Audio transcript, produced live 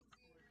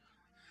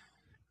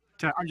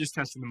I'm just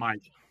testing the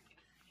mic.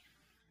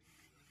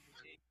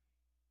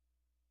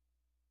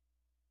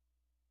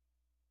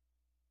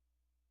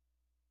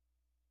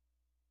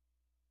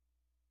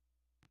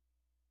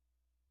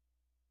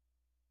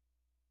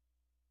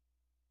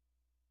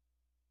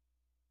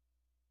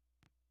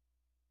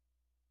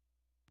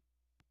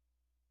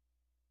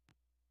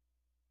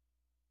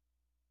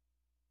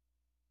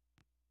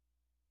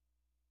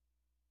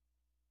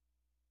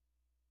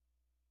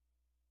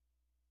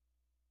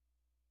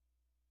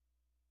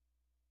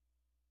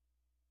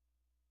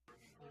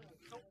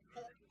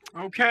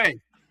 Okay,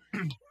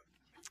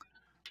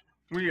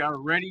 we are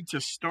ready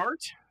to start.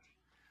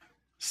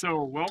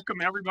 So, welcome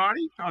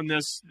everybody on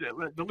this.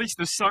 At least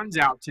the sun's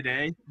out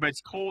today, but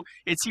it's cold.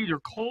 It's either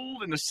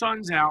cold and the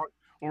sun's out,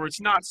 or it's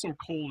not so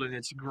cold and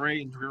it's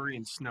gray and dreary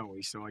and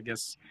snowy. So, I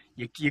guess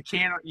you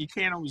can't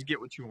always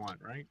get what you want,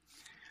 right?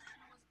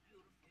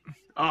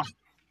 Oh,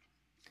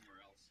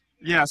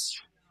 yes,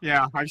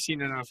 yeah. I've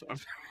seen enough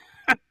of.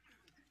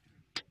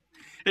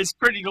 It's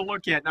pretty to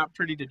look at, not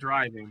pretty to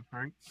drive in,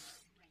 right?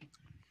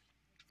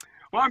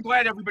 Well, I'm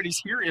glad everybody's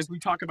here as we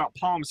talk about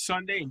Palm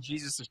Sunday and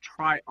Jesus'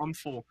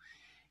 triumphal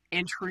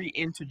entry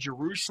into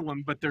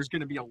Jerusalem, but there's going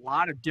to be a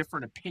lot of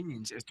different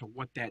opinions as to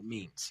what that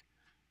means.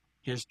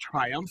 His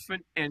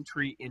triumphant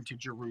entry into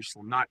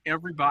Jerusalem. Not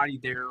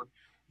everybody there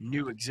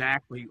knew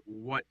exactly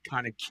what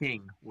kind of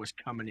king was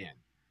coming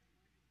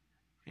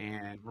in.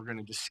 And we're going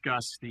to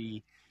discuss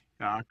the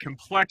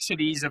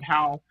complexities of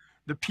how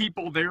the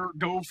people there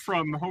go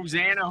from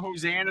Hosanna,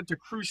 Hosanna to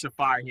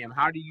crucify him.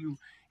 How do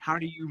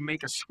you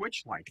make a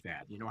switch like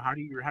that? How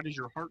does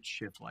your heart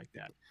shift like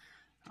that?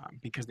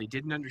 Because they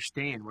didn't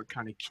understand what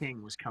kind of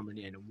king was coming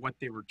in and what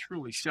they were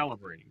truly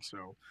celebrating.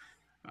 So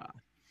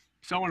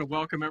I want to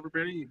welcome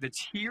everybody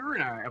that's here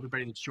and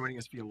everybody that's joining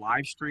us via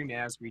live stream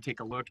as we take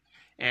a look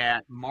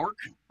at Mark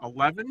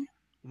 11,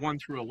 1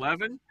 through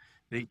 11,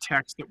 the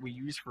text that we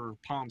use for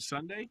Palm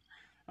Sunday.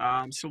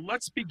 So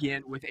let's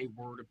begin with a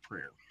word of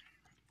prayer.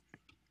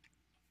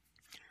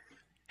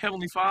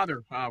 Heavenly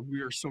Father,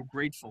 we are so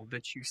grateful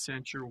that you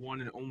sent your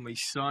one and only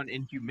Son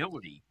in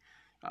humility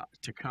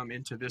to come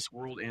into this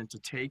world and to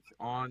take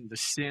on the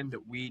sin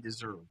that we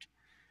deserved.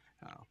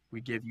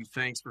 We give you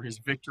thanks for his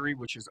victory,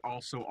 which is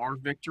also our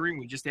victory. And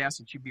we just ask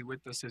that you be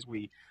with us as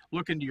we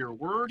look into your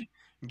word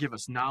and give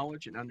us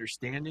knowledge and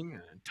understanding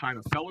and time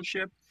of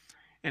fellowship.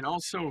 And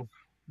also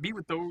be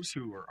with those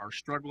who are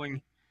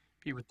struggling,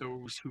 be with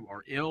those who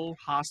are ill,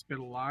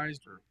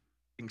 hospitalized, or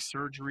getting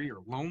surgery, or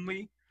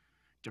lonely,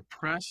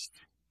 depressed,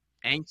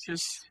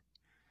 anxious,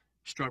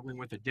 struggling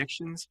with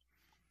addictions.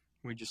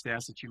 We just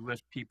ask that you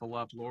lift people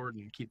up, Lord,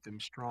 and keep them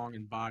strong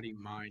in body,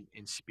 mind,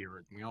 and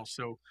spirit. And we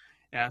also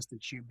ask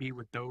that you be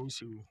with those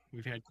who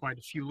we've had quite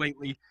a few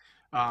lately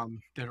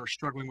that are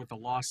struggling with the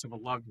loss of a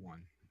loved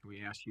one.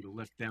 We ask you to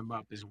lift them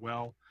up as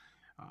well,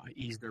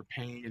 ease their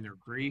pain and their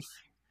grief,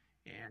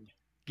 and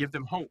give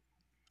them hope.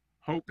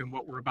 Hope in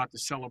what we're about to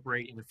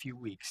celebrate in a few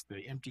weeks,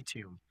 the empty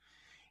tomb.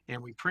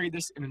 And we pray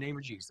this in the name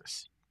of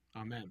Jesus.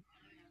 Amen.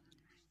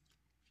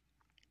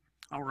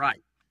 All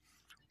right.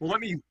 Well, let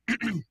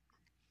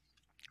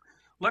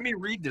me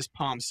read this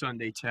Palm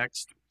Sunday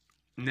text,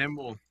 and then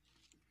we'll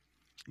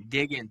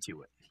dig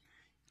into it.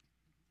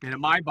 And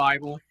in my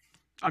Bible,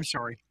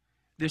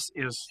 this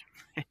is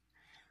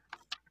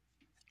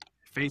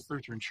Faith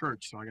Lutheran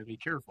Church, so I got to be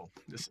careful.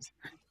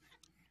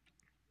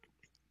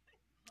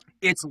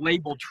 It's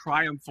labeled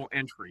Triumphal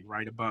Entry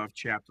right above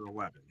chapter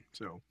 11.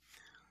 So,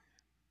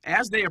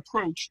 as they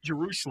approached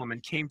Jerusalem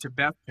and came to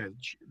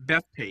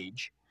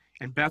Bethpage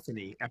and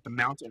Bethany at the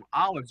Mount of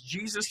Olives,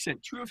 Jesus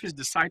sent two of his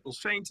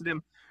disciples, saying to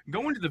them,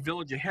 "Go into the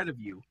village ahead of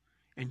you,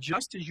 and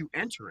just as you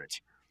enter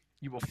it,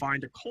 you will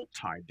find a colt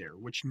tied there,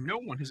 which no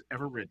one has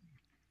ever ridden.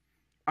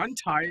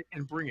 Untie it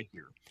and bring it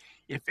here.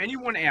 If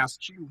anyone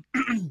asks you,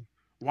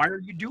 'Why are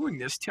you doing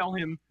this?' tell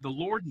him the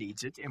Lord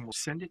needs it and will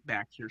send it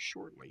back here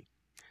shortly."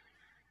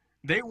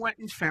 They went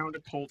and found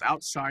a colt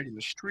outside in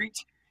the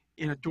street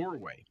in a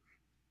doorway.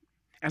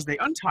 As they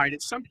untied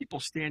it, some people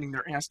standing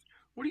there asked,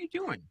 "What are you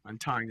doing,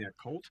 untying that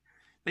colt?"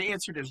 They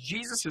answered as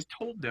Jesus has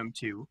told them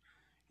to,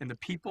 and the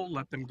people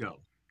let them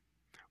go.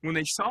 When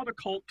they brought the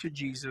colt to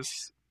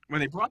Jesus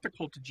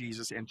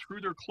and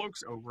threw their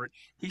cloaks over it,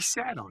 he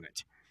sat on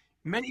it.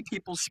 Many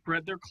people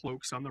spread their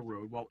cloaks on the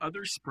road, while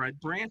others spread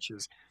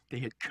branches they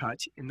had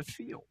cut in the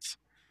fields.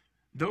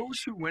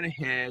 Those who went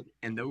ahead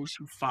and those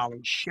who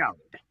followed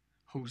shouted,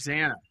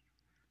 "Hosanna!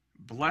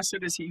 Blessed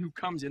is he who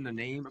comes in the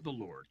name of the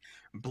Lord.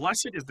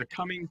 Blessed is the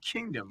coming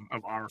kingdom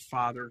of our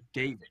father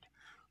David.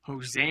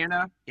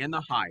 Hosanna in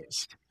the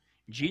highest."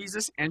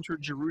 Jesus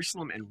entered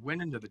Jerusalem and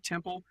went into the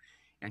temple,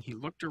 and he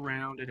looked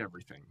around at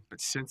everything. But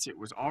since it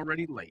was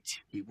already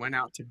late, he went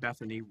out to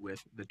Bethany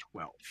with the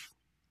 12.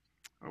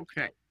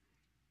 Okay.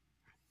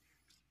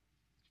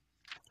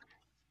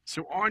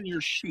 So on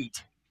your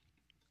sheet,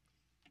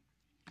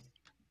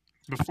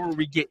 before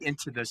we get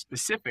into the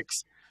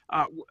specifics,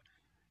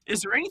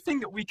 is there anything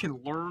that we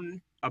can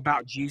learn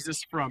about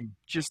Jesus from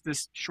just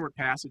this short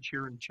passage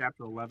here in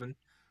chapter 11?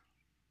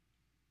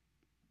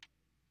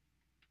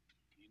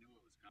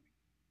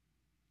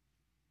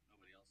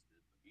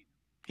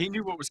 He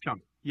knew what was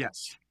coming,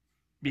 yes,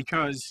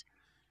 because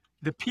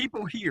the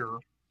people here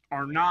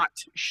are not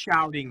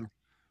shouting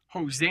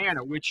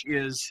Hosanna, which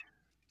is,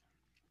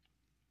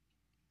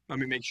 let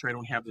me make sure I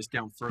don't have this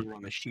down further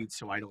on the sheet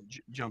so I don't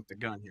jump the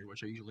gun here,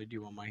 which I usually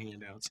do on my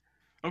handouts.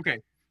 Okay.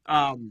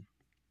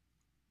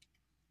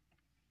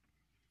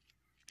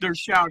 They're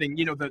shouting,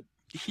 the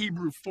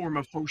Hebrew form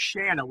of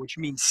Hosanna, which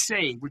means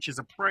save, which is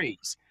a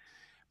praise.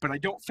 But I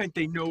don't think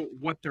they know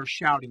what they're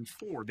shouting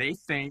for. They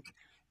think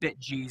that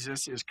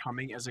Jesus is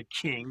coming as a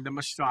king, the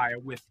Messiah,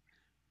 with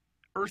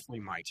earthly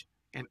might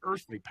and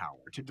earthly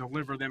power to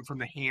deliver them from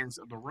the hands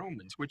of the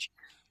Romans, which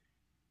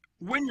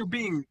when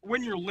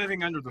you're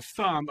living under the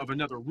thumb of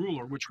another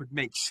ruler, which would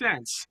make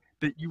sense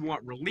that you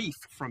want relief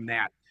from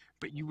that,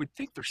 but you would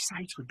think their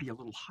sights would be a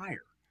little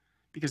higher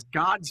because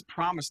God's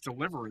promised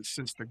deliverance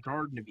since the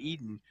Garden of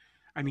Eden,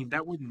 I mean,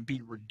 that wouldn't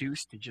be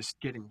reduced to just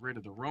getting rid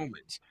of the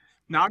Romans.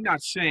 Now, I'm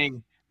not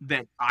saying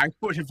that I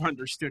would have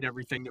understood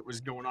everything that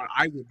was going on.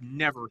 I would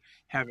never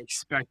have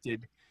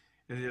expected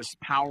this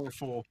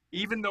powerful,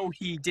 even though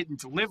he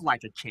didn't live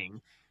like a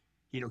king,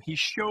 he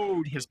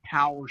showed his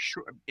power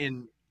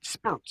in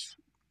spurts,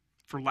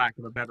 for lack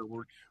of a better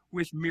word,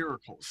 with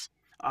miracles,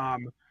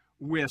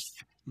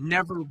 with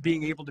never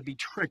being able to be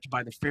tricked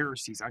by the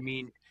Pharisees. I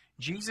mean,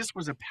 Jesus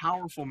was a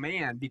powerful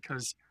man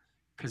because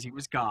he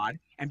was God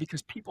and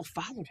because people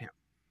followed him.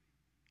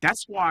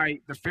 That's why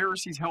the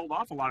Pharisees held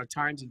off a lot of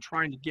times in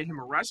trying to get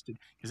him arrested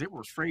because they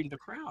were afraid of the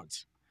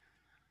crowds.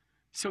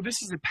 So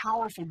this is a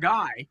powerful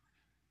guy,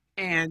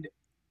 and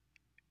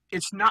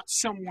it's not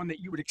someone that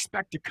you would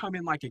expect to come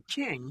in like a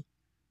king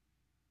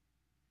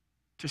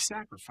to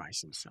sacrifice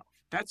himself.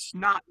 That's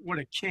not what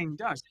a king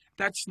does.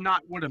 That's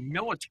not what a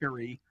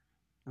military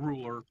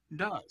ruler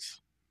does.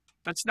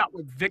 That's not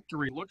what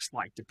victory looks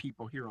like to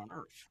people here on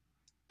earth.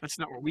 That's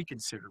not what we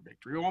consider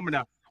victory. Oh, I'm going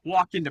to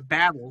walk into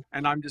battle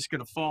and I'm just going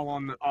to fall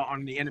on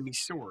the enemy's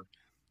sword.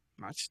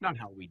 That's not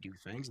how we do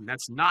things, and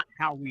that's not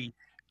how we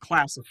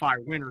classify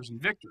winners and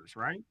victors,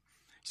 right?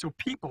 So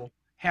people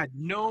had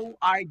no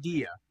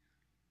idea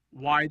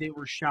why they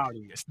were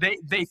shouting this.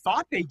 They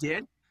thought they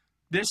did.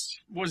 This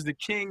was the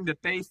king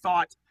that they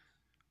thought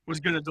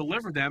was going to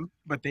deliver them,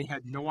 but they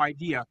had no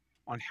idea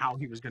on how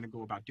he was going to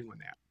go about doing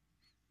that.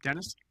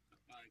 Dennis?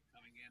 By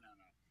coming in on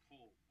a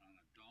colt, on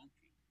a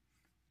donkey,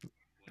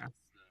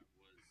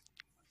 was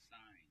a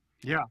sign.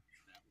 Yeah.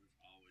 That was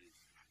always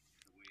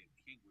the way a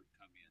king would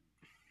come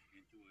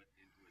into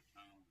a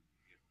town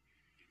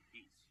in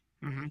peace.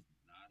 Mm-hmm.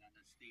 Not on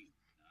a steed,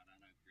 not on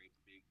a great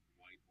big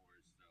white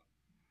horse,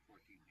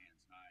 14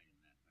 hands high and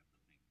that type of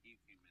thing. He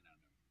came in on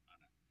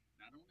a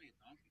not only a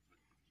donkey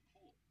but a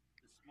colt,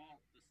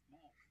 the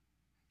small.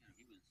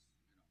 He was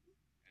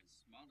as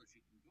small as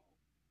you can go.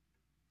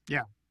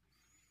 Yeah.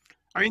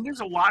 I mean,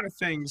 there's a lot of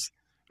things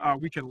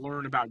we can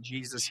learn about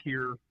Jesus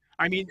here.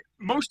 I mean,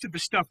 most of the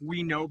stuff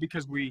we know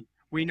because we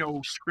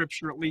know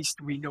Scripture, at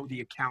least we know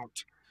the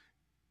account,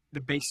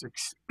 the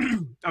basics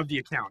of the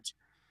account.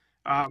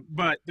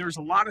 But there's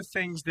a lot of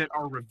things that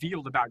are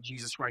revealed about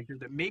Jesus right here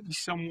that maybe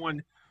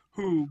someone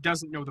who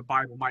doesn't know the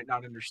Bible might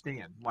not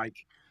understand. Like,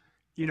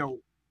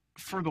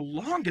 for the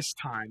longest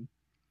time,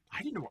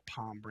 I didn't know what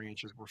palm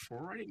branches were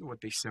for. I didn't know what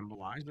they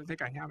symbolized. I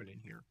think I have it in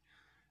here.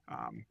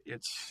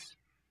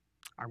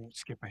 I won't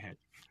skip ahead.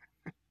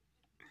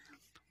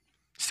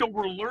 So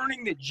we're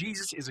learning that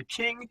Jesus is a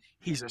king,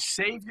 he's a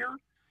savior,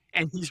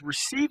 and he's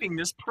receiving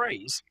this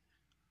praise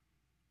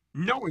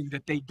knowing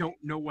that they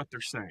don't know what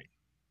they're saying.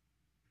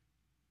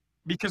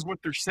 Because what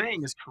they're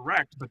saying is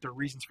correct, but their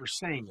reasons for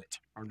saying it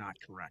are not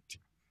correct.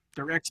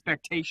 Their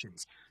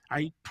expectations.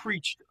 I've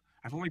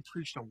only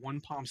preached on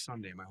one Palm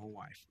Sunday my whole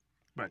life.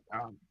 But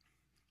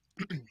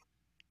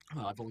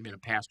well, I've only been a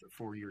pastor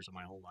 4 years of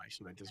my whole life,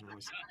 so that doesn't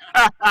really.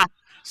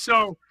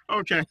 So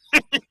okay,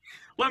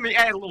 let me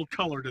add a little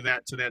color to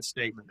that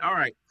statement. All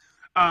right,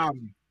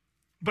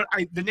 but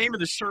the name of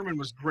the sermon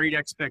was Great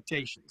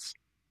Expectations.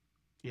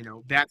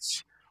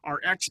 That's our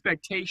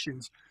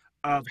expectations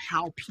of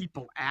how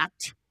people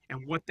act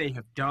and what they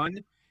have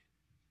done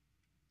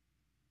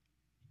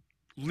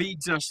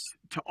leads us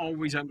to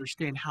always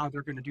understand how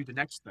they're going to do the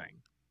next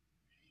thing.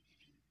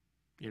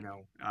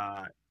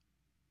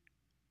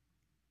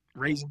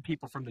 Raising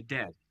people from the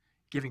dead,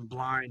 giving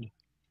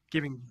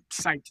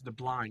sight to the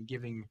blind,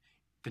 giving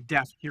the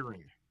deaf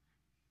hearing,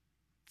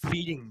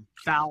 feeding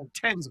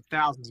tens of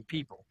thousands of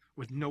people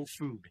with no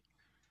food.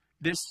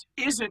 This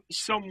isn't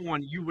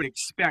someone you would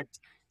expect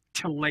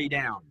to lay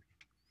down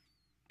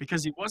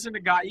because he wasn't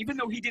a guy, even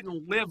though he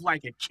didn't live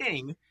like a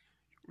king,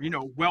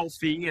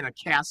 wealthy in a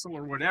castle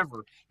or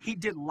whatever, he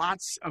did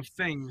lots of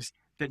things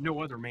that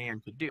no other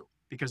man could do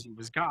because he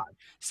was God.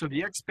 So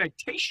the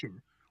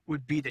expectation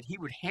would be that he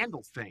would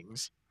handle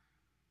things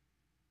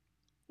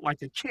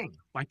like a king,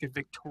 like a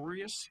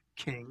victorious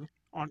king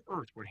on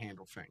earth would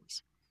handle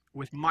things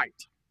with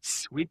might,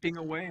 sweeping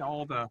away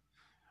all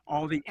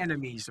the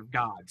enemies of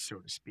God, so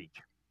to speak.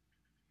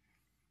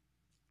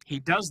 He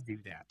does do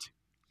that,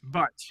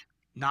 but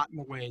not in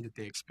the way that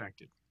they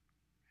expected.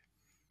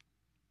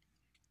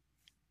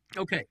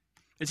 Okay,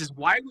 It says,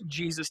 why would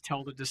Jesus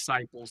tell the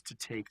disciples to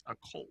take a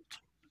colt?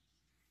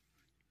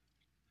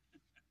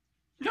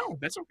 No,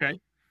 that's okay.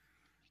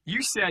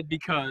 You said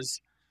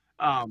because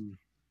it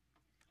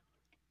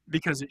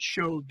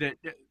showed that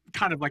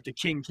kind of like the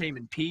king came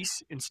in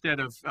peace instead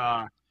of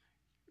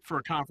for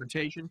a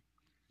confrontation.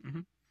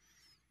 Mm-hmm.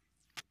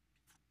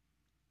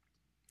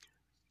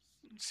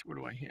 Let's see, what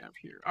do I have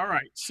here? All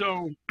right,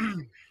 so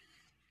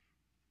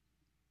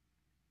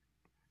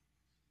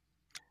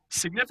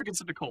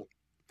significance of the colt.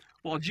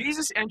 While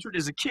Jesus entered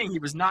as a king, he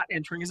was not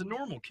entering as a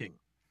normal king.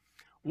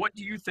 What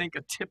do you think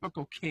a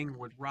typical king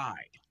would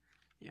ride?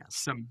 Yeah,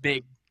 some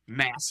big,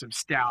 massive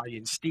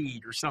stallion,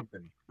 steed, or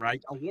something,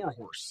 right? A war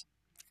horse.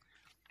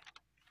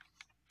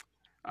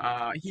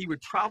 He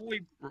would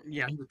probably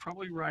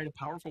ride a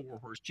powerful war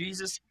horse.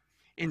 Jesus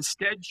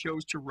instead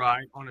chose to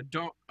ride on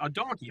a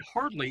donkey,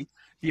 hardly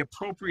the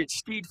appropriate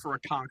steed for a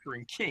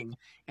conquering king,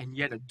 and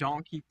yet a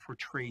donkey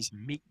portrays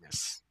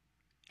meekness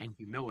and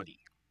humility.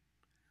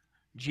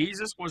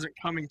 Jesus wasn't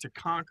coming to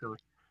conquer,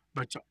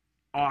 but to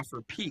offer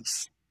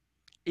peace.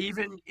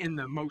 Even in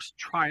the most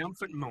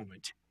triumphant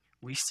moment,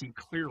 we see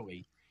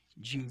clearly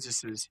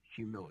Jesus'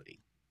 humility.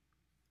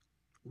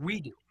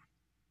 We do.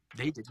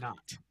 They did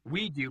not.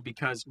 We do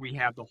because we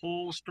have the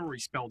whole story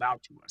spelled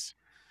out to us.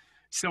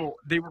 So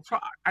they were.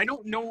 I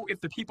don't know if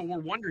the people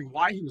were wondering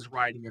why he was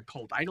riding a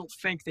colt. I don't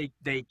think they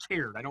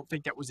cared. I don't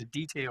think that was a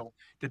detail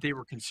that they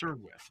were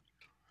concerned with.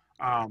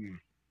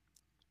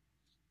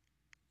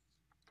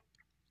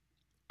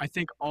 I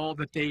think all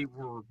that they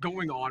were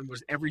going on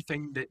was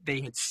everything that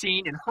they had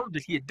seen and heard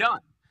that he had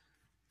done,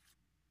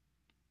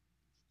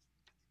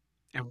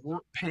 and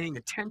weren't paying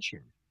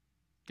attention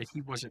that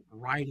he wasn't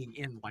riding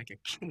in like a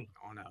king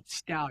on a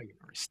stallion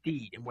or a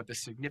steed, and what the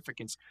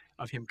significance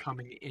of him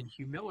coming in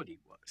humility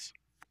was.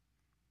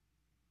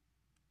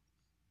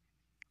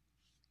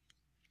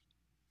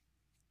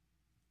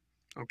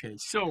 Okay,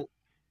 so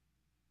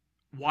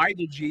why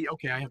did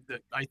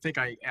I think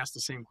I asked the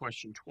same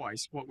question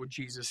twice. Why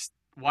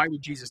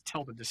would Jesus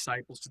tell the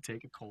disciples to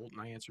take a colt? And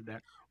I answered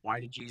that.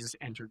 Why did Jesus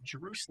enter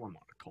Jerusalem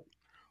on a colt?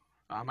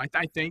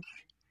 I think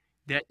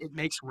that it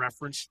makes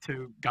reference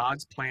to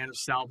God's plan of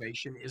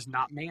salvation is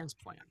not man's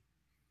plan.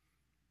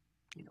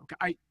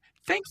 I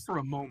think for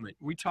a moment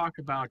we talk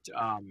about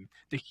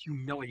the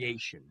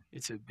humiliation.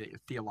 It's a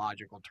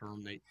theological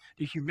term. The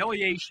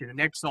humiliation and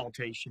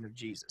exaltation of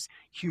Jesus.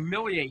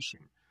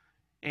 Humiliation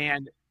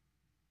and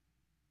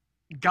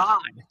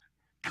God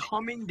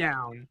coming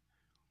down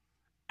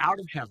out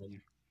of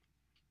heaven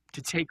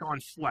to take on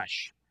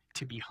flesh,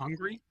 to be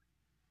hungry,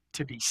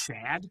 to be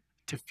sad,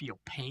 to feel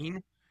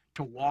pain,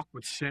 to walk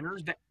with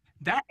sinners.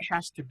 That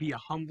has to be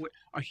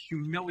a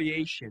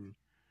humiliation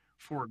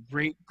for a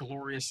great,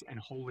 glorious, and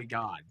holy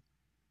God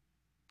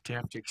to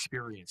have to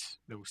experience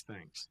those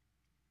things.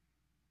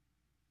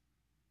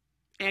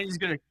 And he's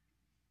going to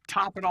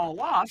top it all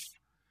off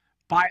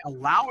by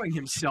allowing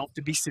himself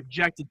to be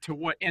subjected to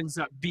what ends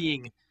up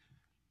being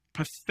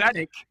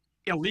pathetic,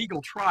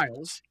 illegal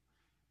trials,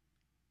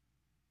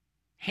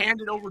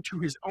 handed over to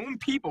his own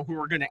people who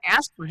are going to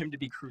ask for him to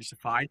be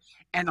crucified,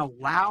 and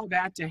allow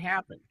that to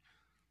happen.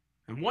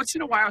 And once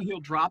in a while, he'll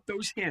drop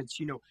those hints.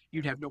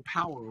 You'd have no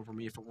power over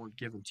me if it weren't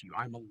given to you.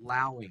 I'm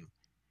allowing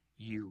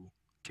you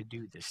to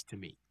do this to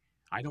me.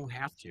 I don't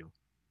have to.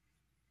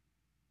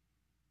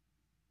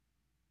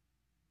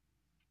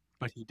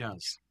 But he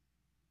does,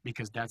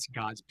 because that's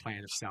God's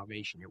plan of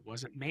salvation. It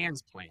wasn't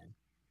man's plan.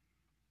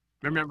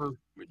 Remember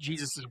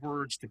Jesus'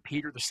 words to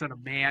Peter, the Son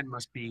of Man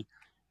must be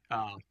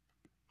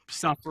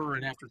suffer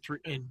and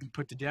be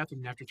put to death,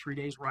 and after 3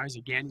 days rise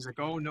again. He's like,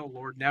 oh no,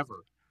 Lord,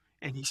 never.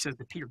 And he says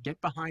to Peter, get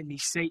behind me,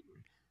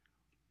 Satan,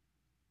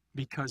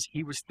 because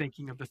he was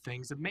thinking of the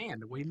things of man,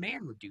 the way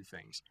man would do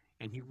things.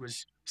 And he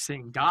was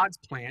saying God's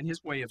plan,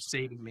 his way of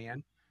saving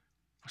man,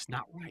 was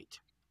not right.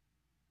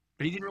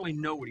 But he didn't really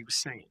know what he was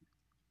saying.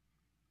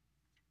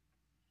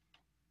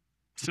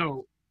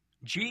 So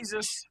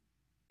Jesus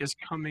is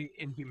coming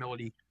in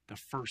humility the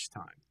first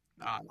time.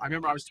 I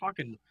remember I was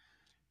talking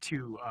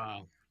to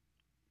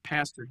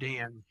Pastor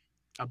Dan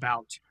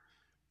about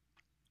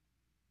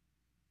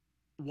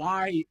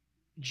why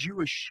the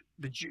Jewish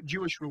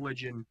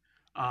religion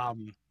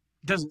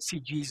doesn't see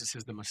Jesus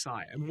as the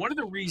Messiah. And one of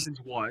the reasons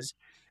was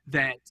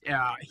that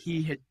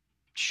he had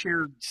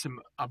shared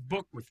a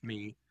book with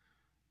me.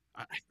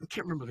 I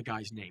can't remember the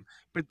guy's name,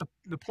 but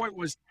the point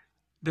was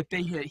that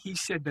he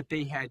said that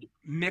they had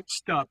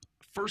mixed up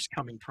first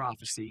coming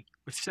prophecy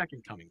with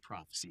second coming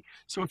prophecy.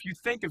 So if you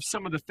think of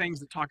some of the things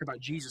that talk about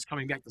Jesus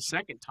coming back the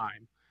second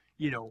time,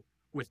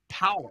 with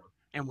power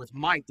and with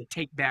might to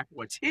take back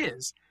what's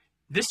his,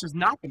 this is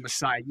not the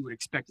Messiah you would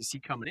expect to see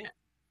coming in.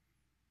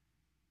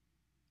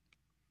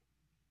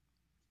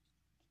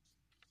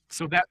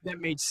 So that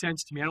made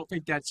sense to me. I don't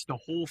think that's the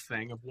whole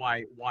thing of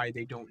why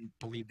they don't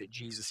believe that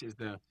Jesus is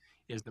the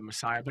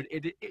Messiah, but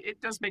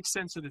it does make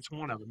sense that it's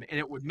one of them, and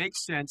it would make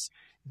sense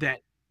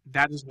that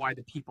is why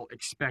the people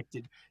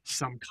expected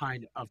some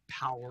kind of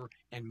power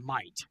and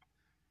might.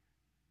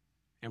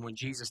 And when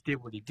Jesus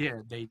did what he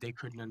did, they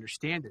couldn't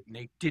understand it, and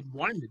they didn't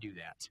want him to do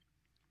that.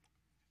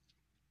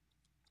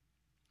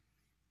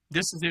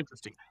 This is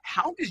interesting.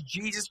 How does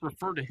Jesus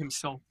refer to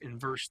himself in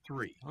verse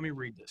 3? Let me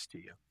read this to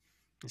you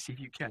and see if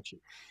you catch it.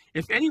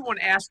 If anyone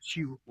asks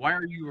you, why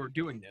are you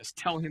doing this?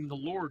 Tell him the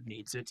Lord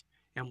needs it,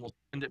 and we'll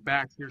send it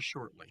back here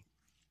shortly.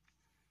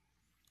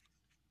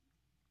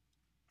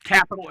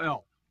 Capital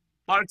L.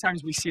 A lot of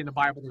times we see in the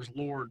Bible there's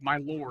Lord, my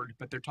Lord,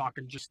 but they're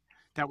talking just,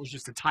 that was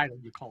just a title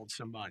you called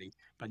somebody,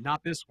 but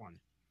not this one.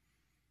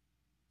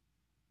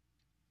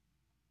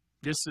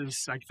 This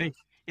is, I think,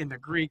 in the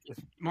Greek,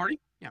 Marty?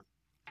 Yeah.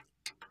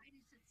 Why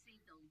does it say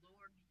the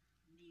Lord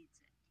needs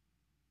it?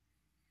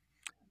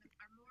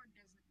 Our Lord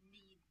doesn't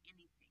need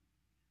anything.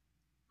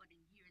 But in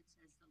here it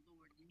says the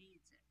Lord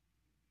needs it.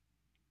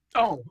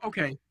 Oh,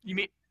 okay. You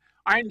mean,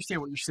 I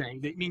understand what you're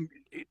saying. I mean,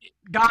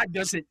 God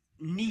doesn't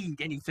need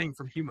anything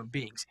from human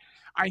beings.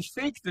 I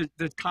think that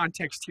the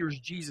context here is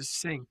Jesus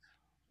saying,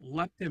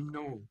 let them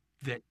know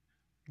that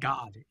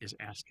God is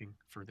asking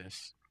for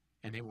this,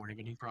 and they won't have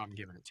any problem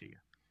giving it to you.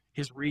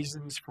 His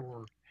reasons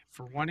for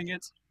wanting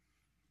it,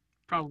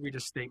 probably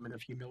just a statement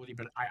of humility,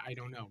 but I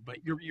don't know. But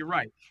you're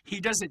right. He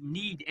doesn't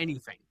need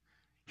anything.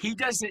 He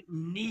doesn't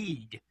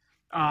need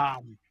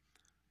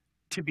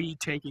to be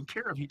taken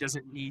care of. He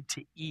doesn't need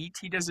to eat.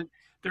 He doesn't.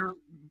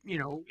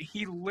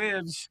 He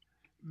lives.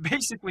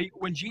 Basically,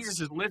 when Jesus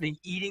is living,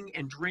 eating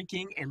and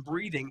drinking and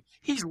breathing,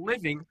 he's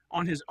living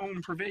on his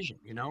own provision.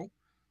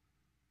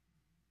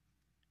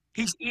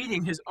 He's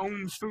eating his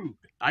own food.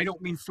 I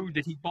don't mean food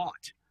that he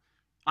bought.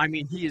 I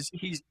mean, he's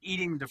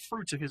eating the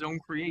fruits of his own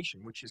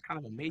creation, which is kind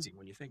of amazing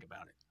when you think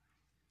about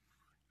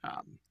it.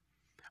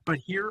 But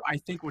here, I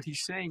think what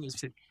he's saying is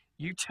that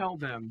you tell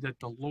them that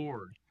the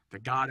Lord, the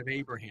God of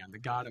Abraham, the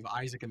God of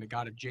Isaac, and the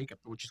God of Jacob,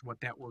 which is what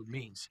that word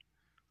means,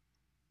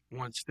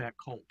 wants that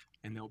colt,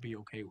 and they'll be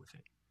okay with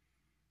it.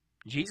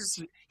 Jesus,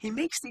 he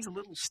makes these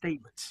little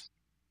statements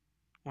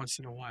once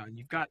in a while,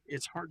 and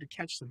it's hard to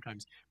catch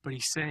sometimes, but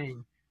he's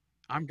saying,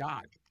 I'm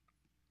God.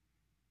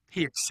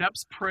 He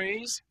accepts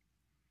praise.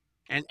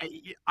 And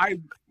I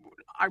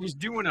was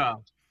doing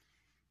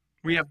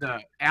we have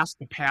the Ask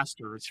the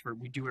Pastor.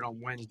 We do it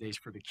on Wednesdays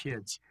for the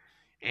kids.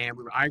 And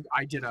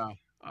I did a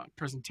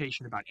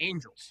presentation about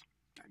angels.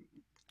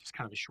 Just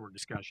kind of a short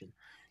discussion.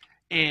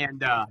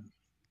 And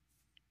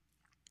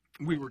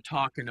we were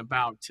talking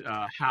about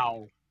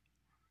how,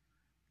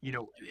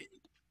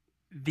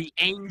 the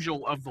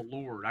angel of the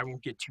Lord, I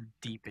won't get too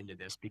deep into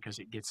this because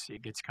it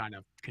gets kind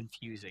of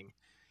confusing,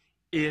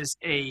 is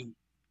a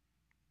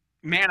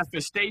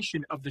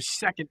manifestation of the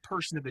second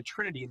person of the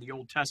Trinity in the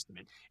Old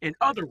Testament. In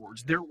other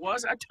words, there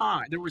was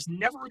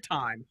never a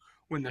time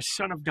when the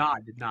Son of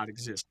God did not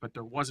exist, but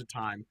there was a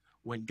time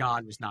when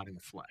God was not in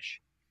the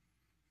flesh.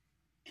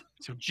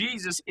 So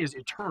Jesus is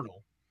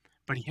eternal,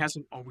 but he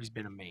hasn't always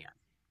been a man.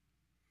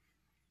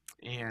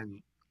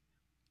 And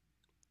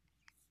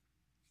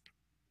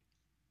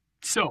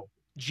so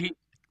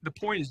the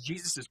point is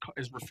Jesus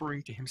is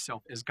referring to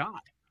himself as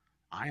God.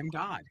 I am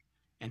God.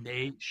 And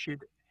they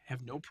should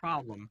have no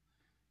problem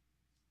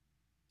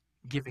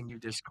giving you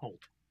this colt.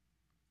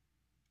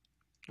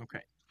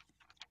 Okay.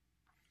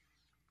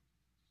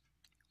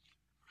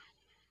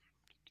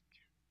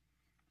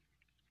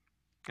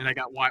 And I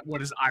got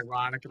what is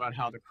ironic about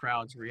how the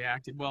crowds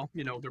reacted. Well,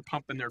 they're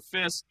pumping their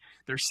fists.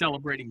 They're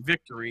celebrating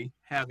victory,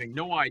 having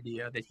no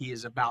idea that he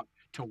is about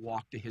to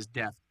walk to his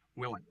death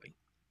willingly.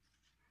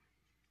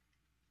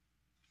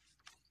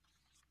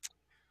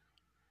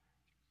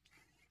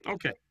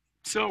 Okay.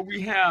 So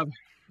we have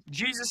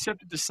Jesus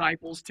sent the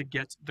disciples to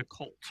get the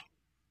colt.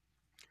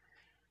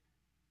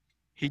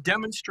 He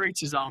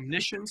demonstrates his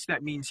omniscience.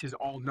 That means his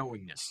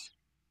all-knowingness.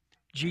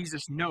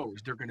 Jesus knows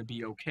they're going to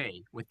be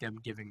okay with them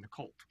giving the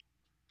colt.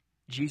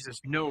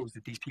 Jesus knows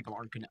that these people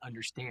aren't going to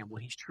understand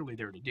what he's truly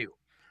there to do.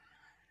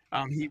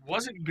 He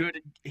wasn't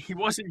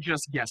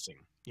just guessing.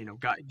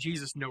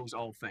 Jesus knows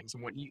all things.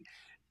 And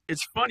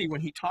it's funny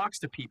when he talks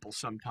to people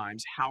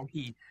sometimes how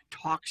he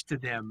talks to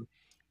them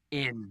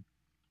in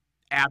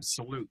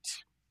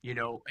absolutes.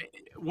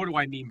 What do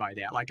I mean by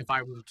that? Like if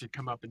I were to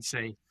come up and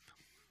say,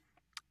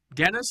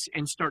 Dennis,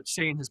 and start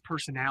saying his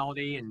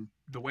personality and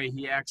the way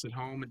he acts at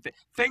home and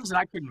things that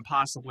I couldn't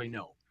possibly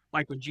know.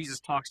 Like when Jesus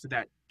talks to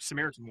that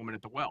Samaritan woman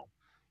at the well.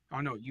 Oh,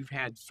 no, you've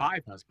had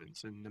 5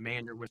 husbands, and the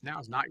man you're with now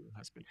is not your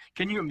husband.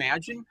 Can you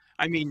imagine?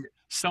 I mean,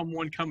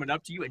 someone coming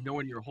up to you and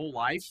knowing your whole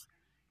life,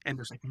 and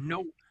there's like,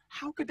 no,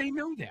 how could they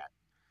know that?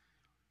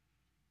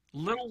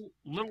 Little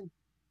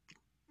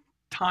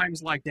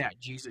times like that,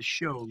 Jesus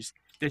shows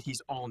that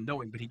he's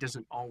all-knowing, but he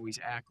doesn't always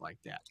act like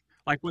that.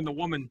 Like when the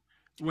woman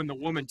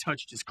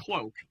touched his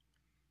cloak,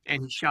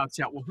 and he shouts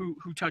out, well,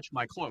 who touched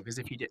my cloak? As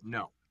if he didn't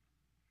know.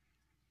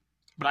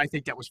 But I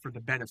think that was for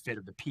the benefit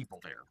of the people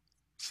there.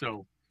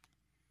 So,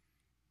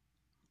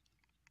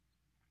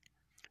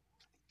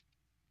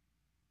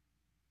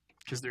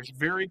 because there's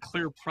very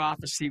clear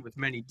prophecy with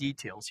many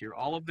details here.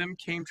 All of them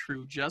came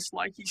true just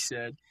like he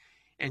said,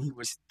 and he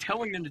was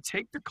telling them to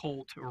take the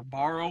colt or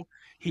borrow.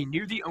 He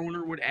knew the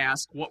owner would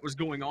ask what was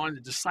going on. The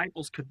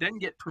disciples could then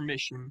get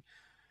permission,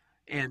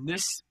 and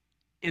this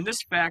is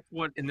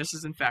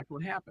in fact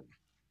what happened.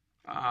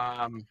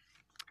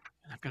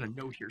 I've got a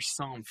note here,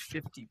 Psalm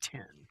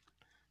 50:10.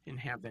 Didn't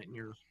have that in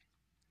your...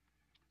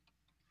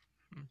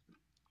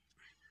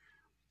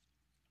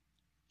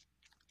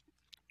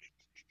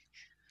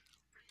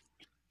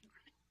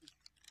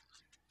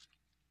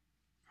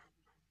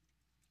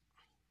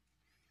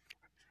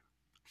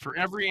 For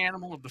every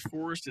animal of the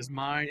forest is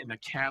mine, and the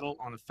cattle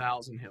on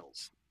 1,000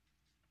 hills.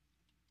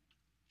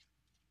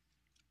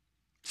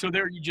 So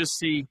there you just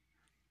see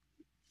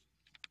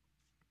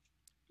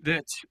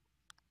that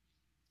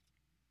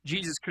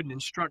Jesus couldn't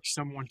instruct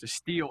someone to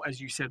steal,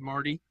 as you said,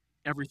 Marty.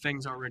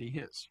 Everything's already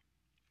his.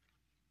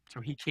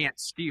 So he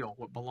can't steal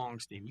what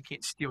belongs to him. You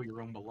can't steal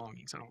your own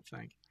belongings, I don't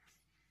think.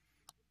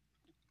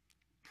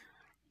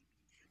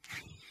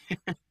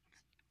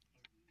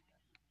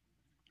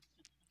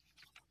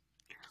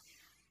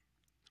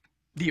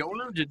 The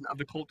owner of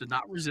the colt did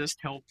not resist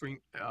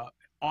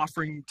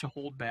offering to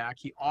hold back.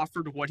 He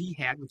offered what he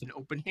had with an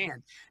open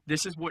hand.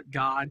 This is what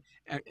God,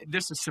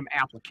 this is some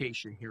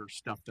application here,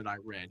 stuff that I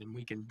read, and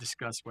we can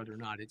discuss whether or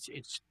not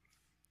it's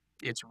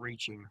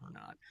reaching or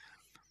not.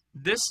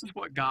 This is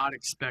what God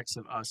expects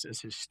of us as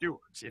his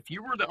stewards. If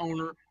you were the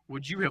owner,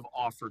 would you have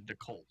offered the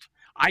colt?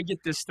 I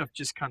get this stuff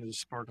just kind of to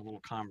spark a little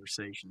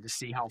conversation, to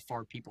see how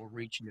far people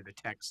reach into the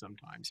text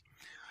sometimes.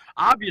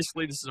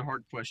 Obviously, this is a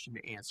hard question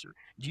to answer.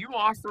 Do you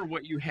offer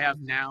what you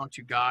have now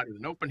to God with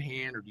an open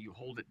hand, or do you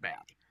hold it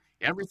back?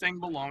 Everything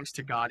belongs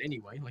to God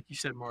anyway. Like you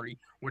said, Marty,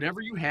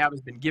 whatever you have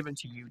has been given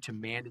to you to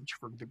manage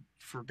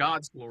for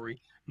God's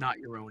glory, not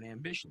your own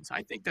ambitions.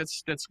 I think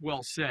that's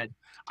well said.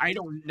 I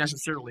don't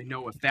necessarily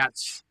know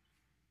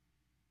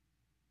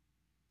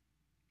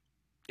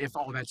if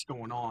all that's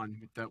going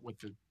on with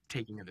the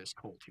taking of this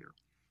colt here.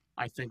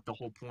 I think the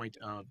whole point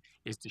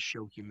is to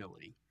show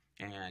humility,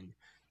 and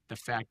the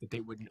fact that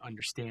they wouldn't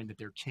understand that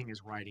their king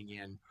is riding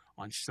in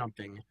on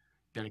something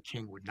that a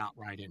king would not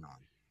ride in on.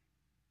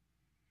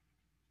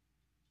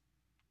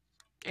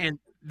 And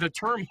the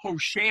term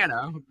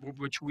Hosanna,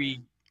 which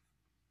we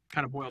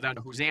kind of boil down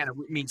to Hosanna,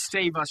 means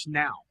save us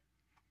now.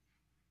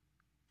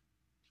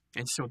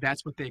 And so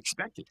that's what they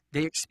expected.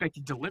 They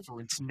expected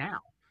deliverance now.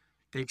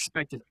 They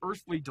expected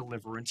earthly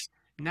deliverance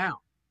now.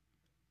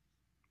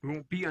 We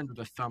won't be under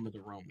the thumb of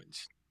the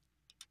Romans.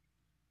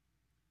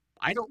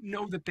 I don't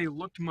know that they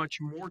looked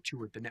much more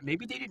to it than that.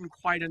 Maybe they didn't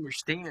quite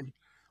understand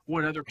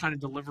what other kind of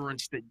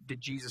deliverance that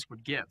Jesus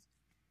would give.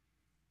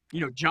 You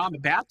know, John the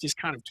Baptist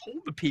kind of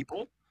told the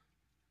people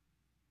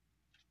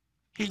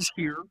he's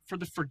here for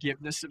the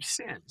forgiveness of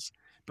sins.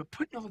 But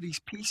putting all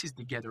these pieces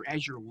together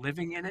as you're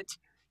living in it,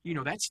 you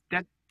know, that's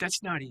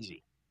not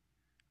easy.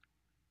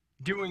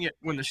 Doing it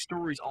when the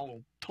story's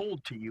all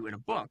told to you in a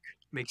book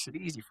makes it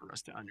easy for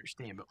us to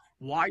understand. But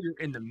while you're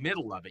in the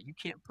middle of it, you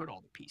can't put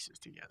all the pieces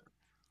together.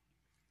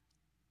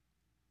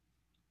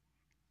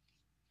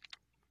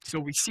 So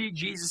we see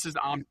Jesus'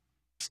 omniscience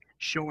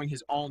showing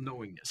his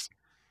all-knowingness.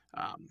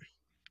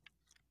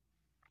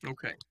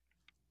 Okay.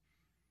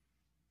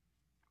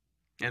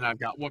 And I've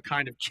got what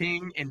kind of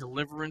king and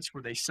deliverance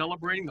were they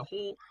celebrating? The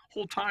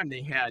whole time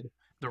they had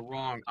the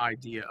wrong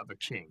idea of a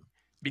king.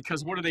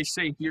 Because what do they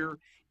say here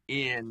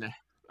in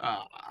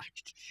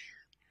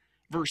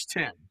verse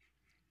 10?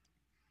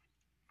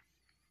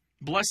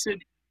 Blessed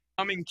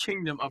coming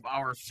kingdom of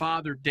our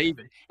father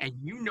David. And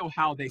you know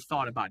how they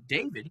thought about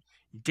David.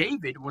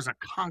 David was a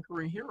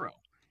conquering hero.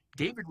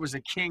 David was a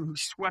king who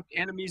swept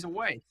enemies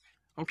away.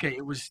 Okay,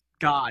 it was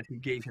God who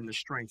gave him the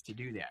strength to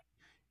do that.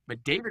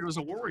 But David was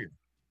a warrior.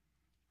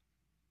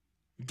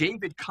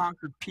 David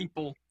conquered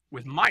people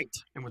with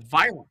might and with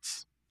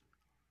violence.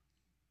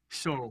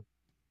 So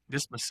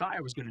this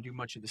Messiah was going to do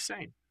much of the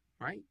same,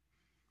 right?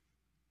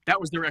 That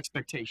was their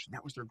expectation.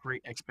 That was their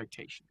great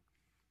expectation.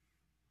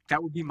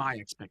 That would be my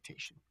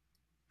expectation.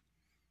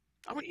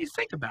 I want you to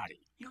think about it.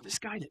 You know, this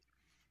guy that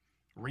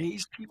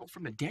raised people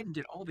from the dead and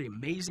did all the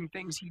amazing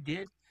things he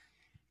did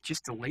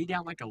just to lay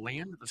down like a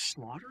lamb to the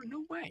slaughter?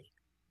 No way.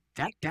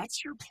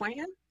 That's your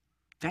plan?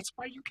 That's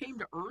why you came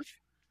to earth?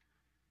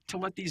 To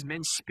let these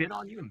men spit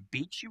on you and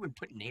beat you and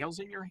put nails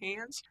in your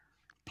hands,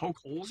 poke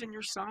holes in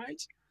your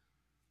sides?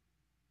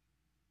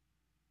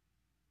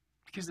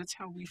 Because that's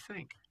how we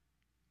think.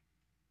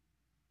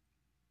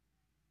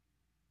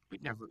 We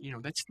never, you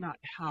know, that's not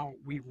how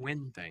we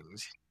win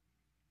things.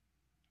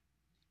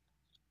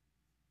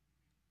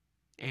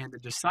 And the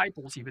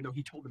disciples, even though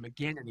he told them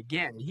again and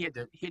again, and he had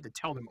to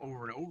tell them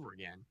over and over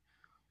again,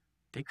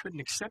 they couldn't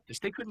accept this.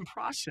 They couldn't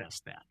process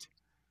that.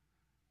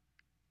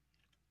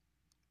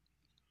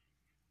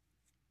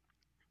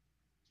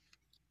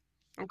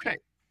 Okay,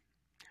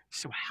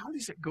 so how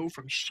does it go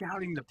from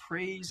shouting the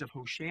praise of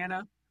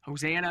Hosanna,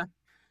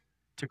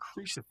 to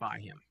crucify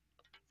him?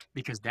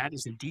 Because that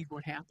is indeed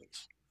what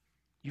happens.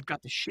 You've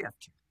got the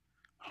shift.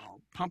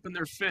 Oh, pumping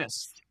their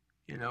fists,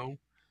 you know,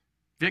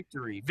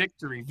 victory,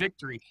 victory,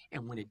 victory.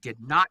 And when it did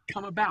not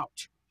come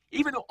about,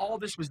 even though all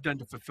this was done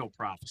to fulfill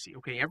prophecy,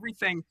 okay,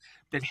 everything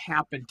that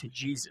happened to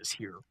Jesus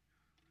here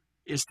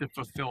is to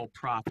fulfill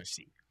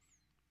prophecy.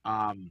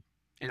 And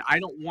I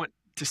don't want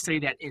to say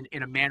that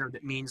in a manner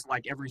that means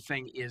like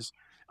everything is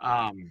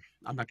I'm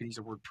not going to use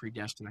the word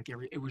predestined.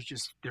 It was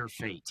just their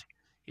fate.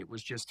 It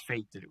was just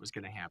fate that it was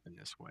going to happen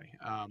this way.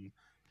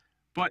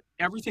 But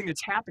everything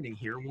that's happening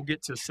here, and we'll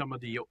get to some of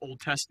the Old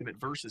Testament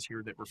verses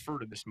here that refer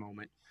to this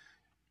moment,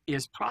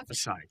 is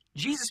prophesied.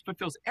 Jesus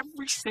fulfills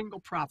every single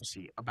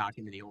prophecy about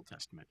him in the Old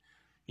Testament.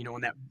 You know,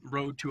 on that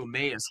road to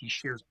Emmaus, he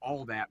shares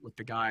all that with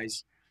the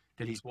guys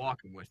that he's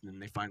walking with, and then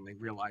they finally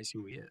realize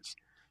who he is.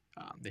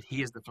 That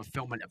he is the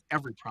fulfillment of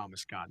every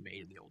promise God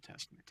made in the Old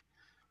Testament.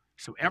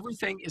 So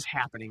everything is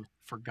happening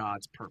for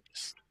God's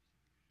purpose.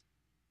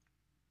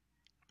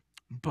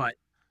 But,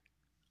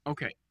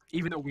 okay,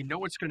 even though we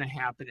know it's going to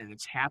happen and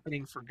it's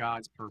happening for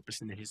God's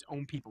purpose and that his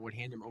own people would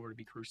hand him over to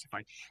be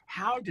crucified,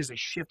 how does a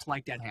shift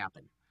like that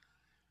happen?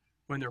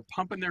 When they're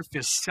pumping their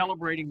fists,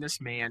 celebrating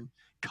this man,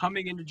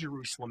 coming into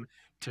Jerusalem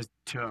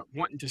to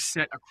wanting to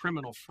set a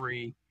criminal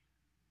free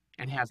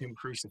and have him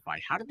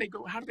crucified. How do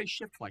they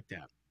shift like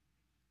that?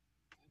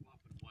 I've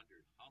often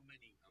wondered how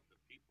many of the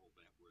people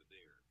that were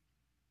there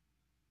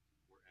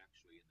were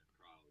actually in the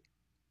crowd.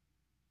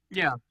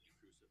 Yeah.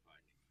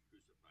 Crucified,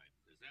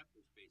 because that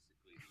was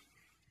basically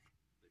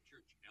the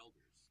church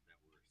elders that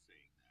were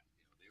saying that.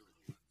 You know, they were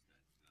the ones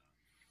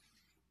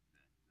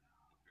that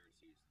the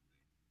Pharisees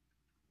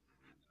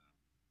and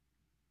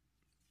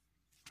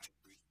high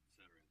priests,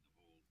 etc.,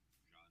 and the whole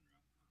genre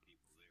of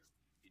people there.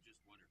 You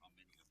just wonder how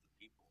many of the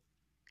people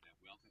that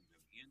welcomed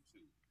him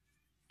into.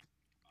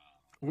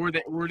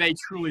 Were they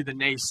truly the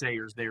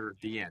naysayers there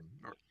at the end?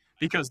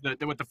 Because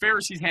what the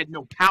Pharisees had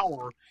no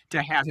power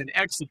to have him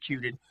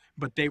executed,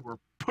 but they were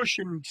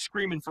pushing,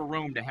 screaming for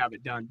Rome to have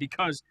it done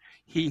because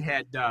he'd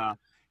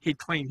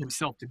claimed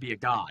himself to be a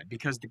god.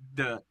 Because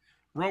the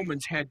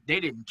Romans they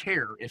didn't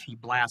care if he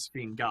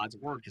blasphemed God's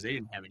word because they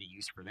didn't have any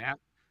use for that.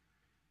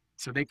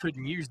 So they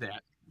couldn't use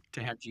that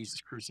to have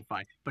Jesus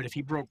crucified. But if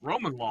he broke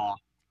Roman law,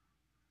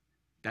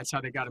 that's how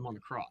they got him on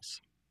the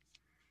cross.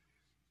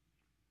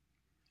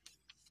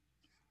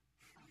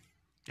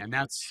 And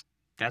that's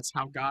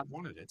how God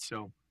wanted it.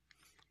 So,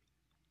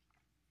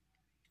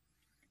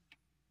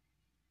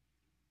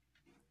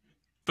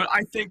 but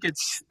I think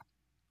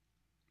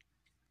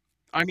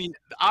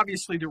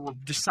obviously there were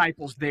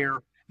disciples there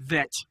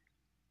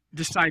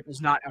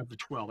disciples not of the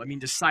 12. I mean,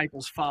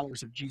 disciples,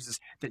 followers of Jesus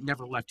that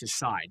never left his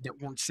side,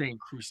 that weren't saying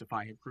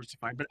crucify him,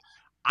 crucify him. But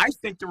I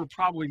think there were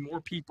probably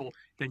more people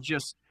than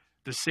just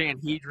the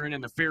Sanhedrin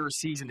and the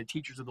Pharisees and the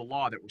teachers of the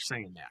law that were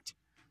saying that.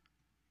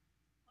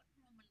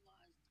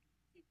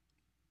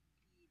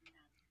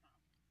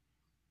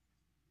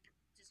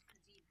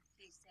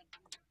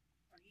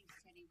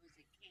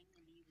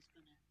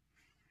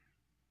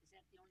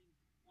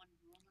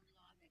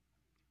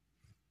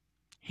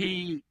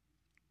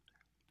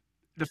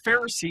 The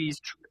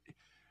Pharisees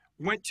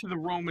went to the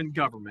Roman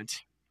government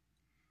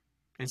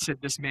and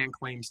said, this man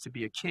claims to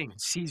be a king, and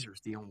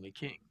Caesar's the only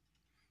king.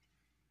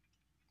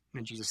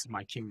 And Jesus said,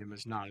 my kingdom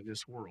is not of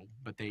this world.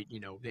 But they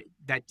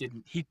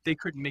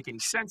couldn't make any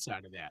sense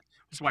out of that.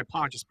 That's why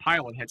Pontius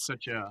Pilate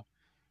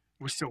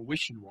was so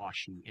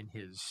wishy-washy in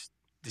his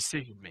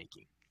decision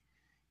making.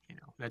 You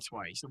know, that's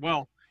why he said,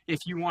 well,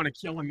 if you want to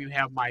kill him, you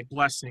have my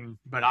blessing,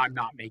 but I'm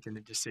not making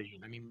the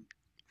decision. I mean,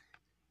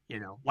 you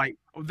know, like,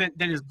 then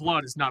his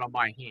blood is not on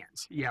my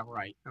hands. Yeah,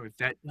 right. If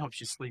that helps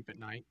you sleep at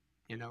night,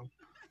 you know.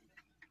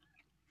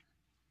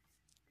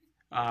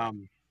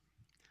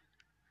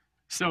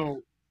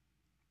 So,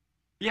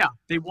 yeah,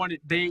 they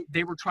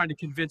were trying to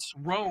convince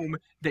Rome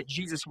that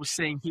Jesus was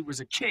saying he was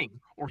a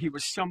king or he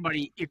was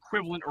somebody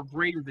equivalent or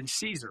greater than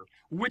Caesar,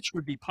 which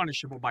would be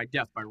punishable by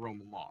death by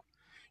Roman law.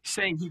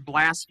 Saying he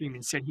blasphemed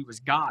and said he was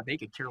God, they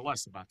could care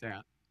less about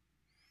that.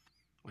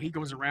 Well, he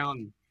goes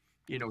around,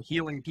 you know,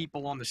 healing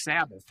people on the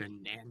Sabbath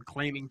and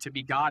claiming to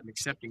be God and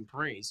accepting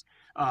praise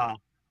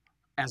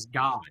as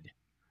God,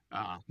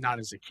 not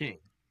as a king.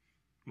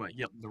 But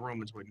yet the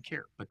Romans wouldn't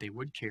care, but they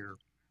would care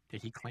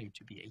that he claimed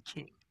to be a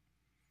king.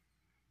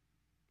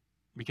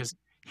 Because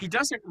he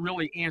doesn't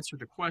really answer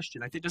the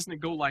question. I think, doesn't it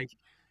go like,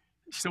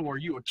 so are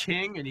you a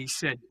king? And he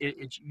said,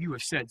 you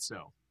have said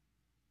so.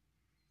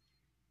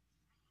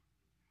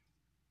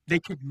 They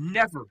could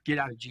never get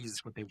out of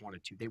Jesus what they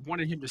wanted to. They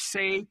wanted him to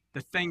say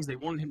the things they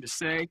wanted him to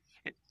say.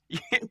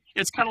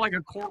 It's kind of like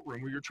a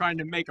courtroom where you're trying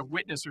to make a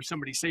witness or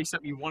somebody say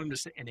something you want them to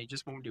say, and they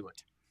just won't do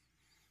it.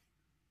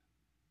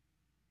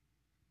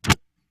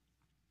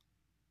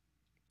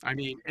 I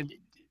mean, and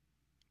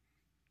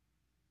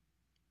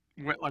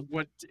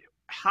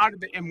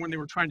and when they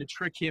were trying to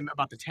trick him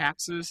about the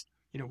taxes,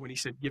 you know, when he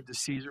said, give to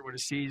Caesar what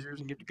is Caesar's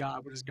and give to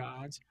God what is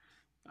God's,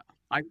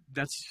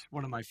 that's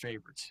one of my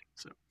favorites.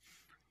 So,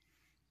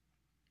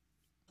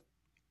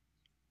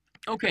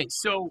 okay,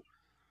 so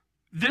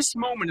this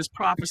moment is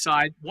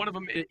prophesied. One of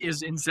them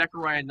is in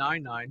Zechariah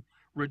 9:9.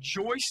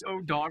 Rejoice, O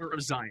daughter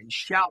of Zion.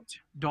 Shout,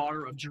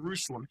 daughter of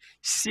Jerusalem.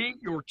 See,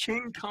 your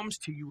king comes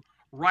to you,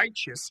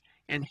 righteous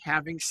and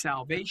having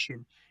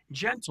salvation,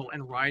 gentle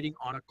and riding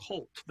on a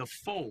colt, the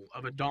foal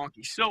of a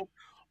donkey. So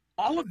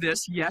all of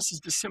this, yes,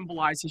 is to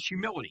symbolize his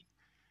humility,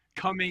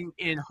 coming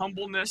in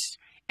humbleness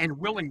and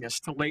willingness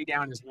to lay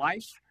down his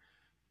life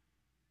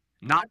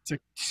not to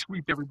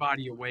sweep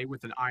everybody away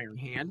with an iron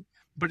hand,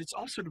 but it's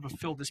also to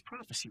fulfill this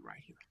prophecy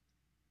right here.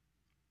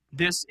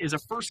 This is a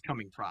first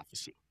coming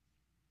prophecy.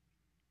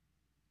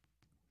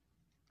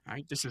 All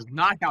right? This is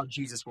not how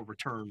Jesus will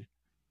return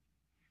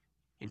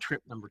in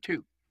trip number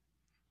 2,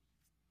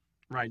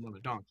 riding on a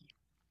donkey.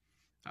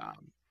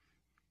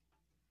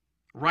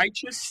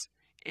 Righteous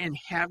and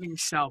having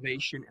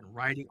salvation and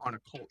riding on a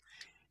colt.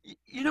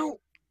 You know,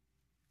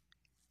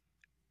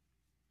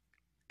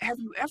 have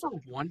you ever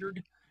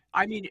wondered?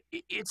 I mean,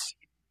 it's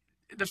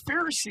the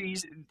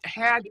Pharisees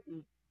had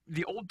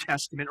the Old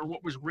Testament, or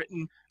what was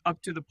written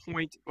up to the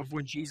point of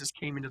when Jesus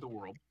came into the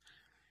world,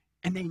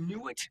 and they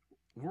knew it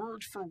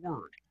word for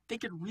word. They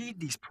could read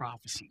these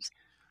prophecies.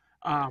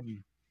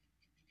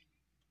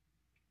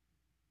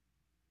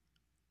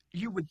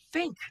 You would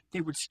think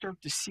they would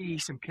start to see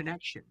some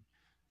connection.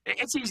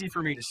 It's easy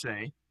for me to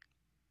say.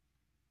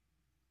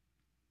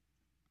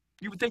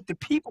 You would think the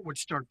people would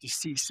start to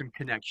see some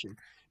connection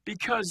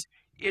because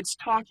it's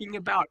talking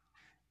about,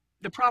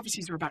 the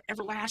prophecies are about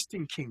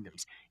everlasting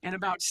kingdoms and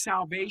about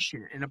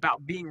salvation and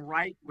about being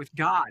right with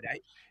God.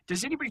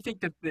 Does anybody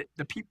think that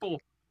the people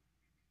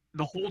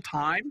the whole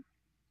time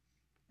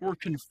were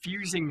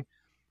confusing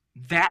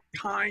that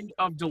kind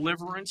of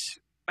deliverance,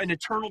 an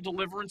eternal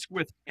deliverance,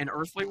 with an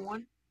earthly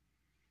one?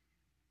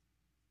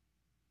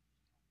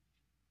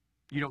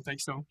 You don't think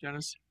so,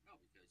 Dennis? No,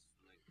 because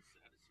like the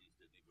Sadducees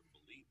didn't even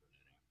believe in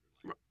an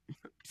afterlife.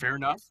 Fair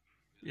enough.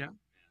 Yeah. And so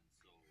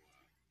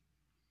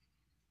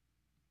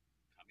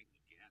coming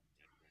again,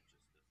 that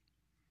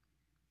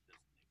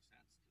just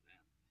doesn't make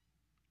sense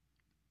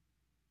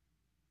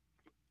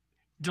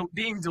to them.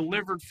 Being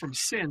delivered from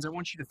sins, I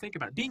want you to think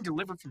about it. Being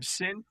delivered from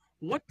sin,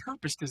 what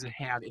purpose does it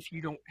have if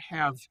you don't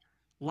have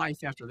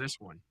life after this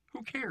one?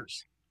 Who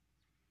cares?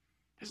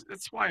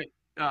 That's why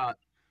the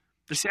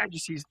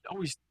Sadducees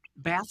always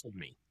baffled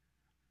me.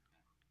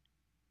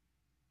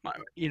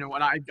 You know,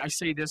 and I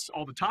say this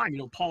all the time. You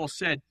know, Paul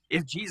said,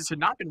 if Jesus had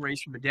not been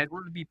raised from the dead,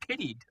 we're to be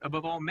pitied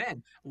above all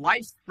men.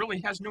 Life really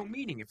has no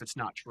meaning if it's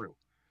not true.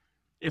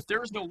 If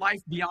there is no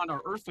life beyond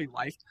our earthly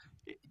life,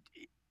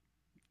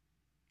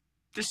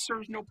 this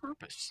serves no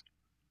purpose.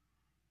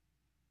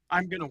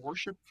 I'm going to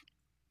worship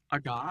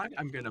a God.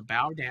 I'm going to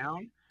bow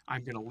down.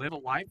 I'm going to live a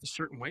life a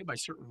certain way by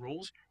certain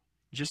rules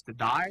just to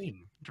die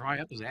and dry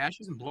up as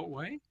ashes and blow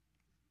away.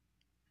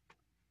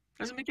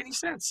 Doesn't make any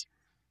sense.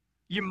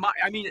 The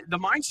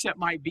mindset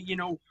might be, you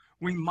know,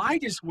 we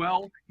might as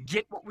well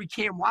get what we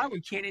can while we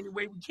can any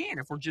way we can,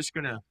 if we're just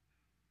going to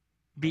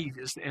be,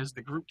 as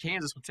the group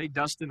Kansas would say,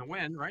 dust in the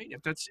wind, right?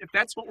 If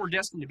that's what we're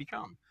destined to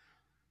become.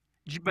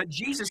 But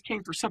Jesus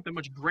came for something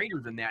much greater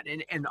than that.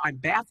 And I'm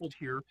baffled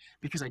here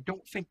because I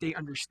don't think they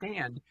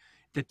understand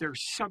that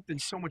there's something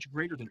so much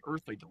greater than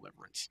earthly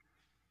deliverance.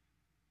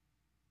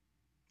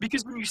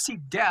 Because when you see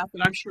death,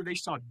 and I'm sure they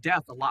saw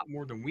death a lot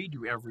more than we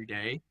do every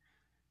day,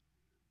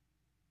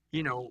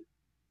 you know,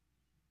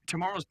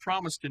 tomorrow's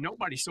promised to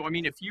nobody. So, I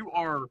mean, if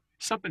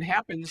something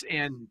happens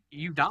and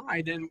you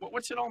die, then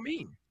what's it all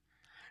mean?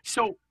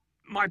 So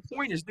my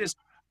point is this: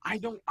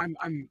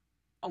 I'm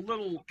a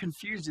little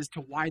confused as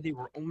to why they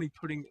were only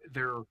putting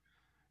their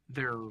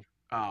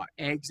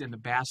eggs in the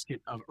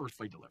basket of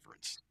earthly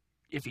deliverance.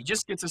 If he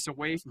just gets us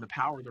away from the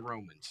power of the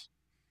Romans,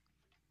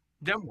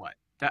 then what?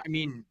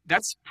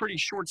 That's pretty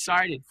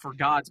short-sighted for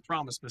God's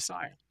promised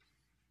Messiah,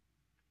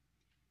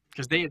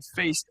 because they had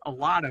faced a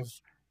lot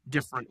of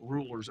different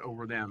rulers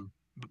over them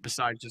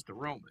besides just the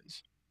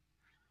Romans.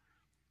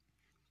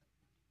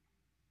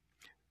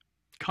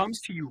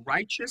 Comes to you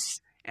righteous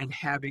and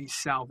having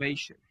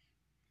salvation.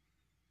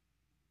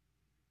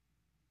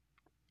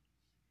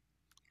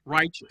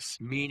 Righteous,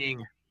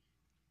 meaning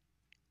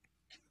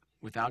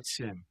without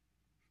sin.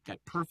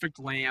 That perfect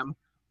lamb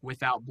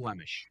without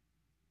blemish.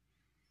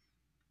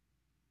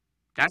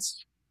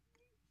 That's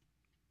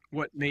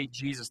what made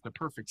Jesus the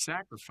perfect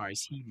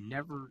sacrifice. He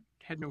never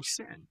had no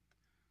sin.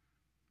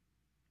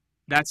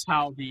 That's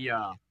how the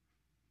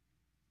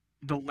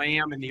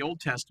lamb in the Old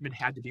Testament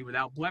had to be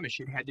without blemish.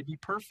 It had to be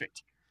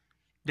perfect.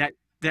 That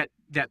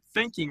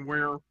thinking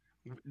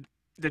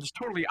that is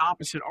totally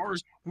opposite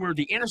ours, where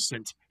the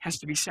innocent has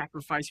to be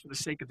sacrificed for the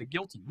sake of the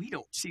guilty.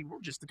 We're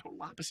just the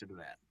total opposite of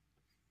that.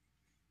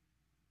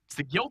 It's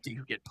the guilty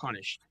who get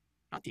punished,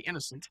 not the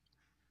innocent.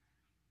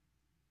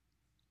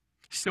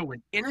 So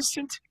an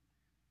innocent,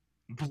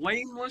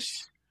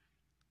 blameless,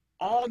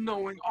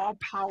 all-knowing,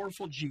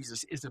 all-powerful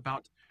Jesus is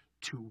about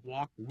to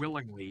walk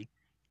willingly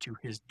to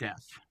his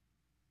death.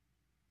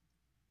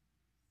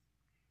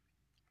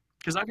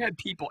 Because I've had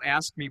people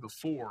ask me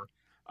before,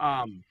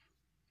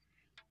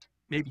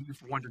 maybe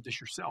you've wondered this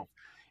yourself,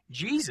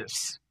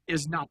 Jesus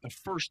is not the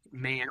first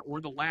man or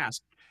the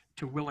last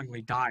to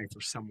willingly die for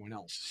someone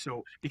else.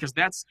 So, because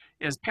that's,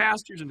 as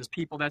pastors and as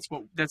people,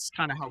 that's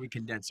kind of how we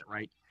condense it,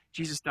 right?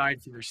 Jesus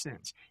died for your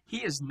sins.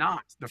 He is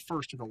not the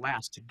first or the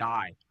last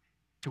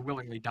to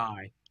willingly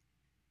die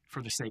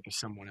for the sake of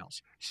someone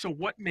else. So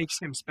what makes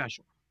him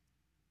special?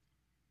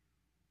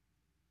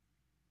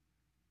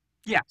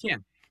 Yeah,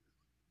 Ken.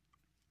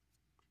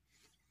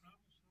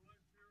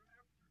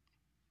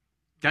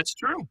 That's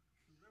true.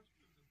 The rest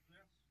of the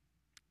deaths,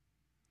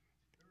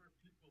 there are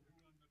people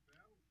who on the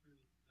battlefield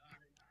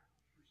died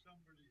for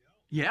somebody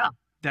else. Yeah,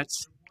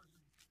 that's It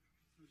wasn't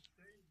to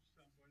save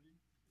somebody,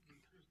 it was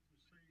just to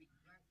save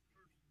that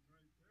person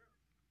right there.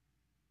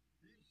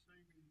 He's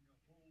saving the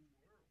whole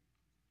world.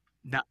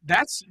 now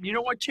that's you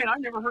know what, Ken,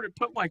 I've never heard it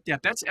put like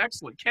that. That's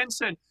excellent. Ken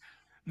said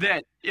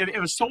that if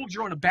a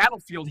soldier on a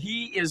battlefield,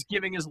 he is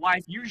giving his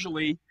life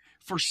usually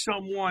for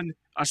someone,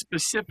 a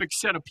specific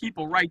set of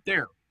people right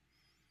there,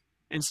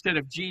 instead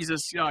of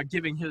Jesus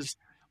giving his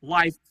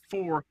life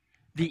for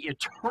the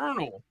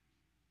eternal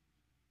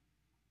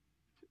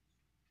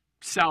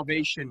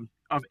salvation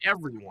of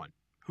everyone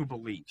who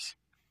believes.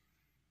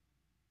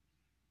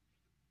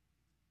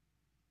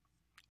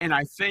 And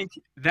I think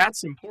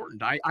that's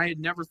important. I had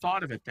never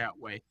thought of it that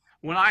way.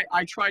 When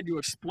I tried to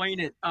explain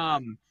it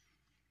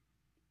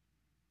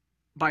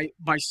by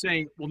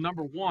saying, well,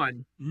 number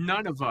one,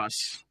 none of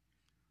us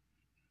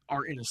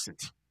are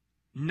innocent.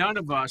 None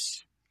of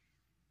us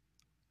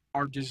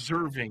are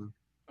deserving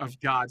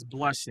of God's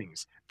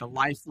blessings, the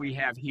life we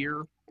have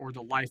here or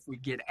the life we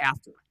get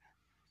after.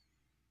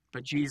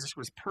 But Jesus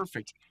was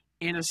perfect,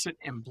 innocent,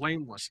 and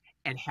blameless,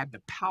 and had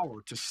the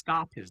power to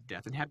stop his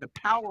death and had the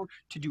power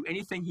to do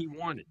anything he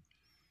wanted,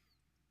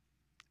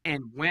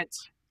 and went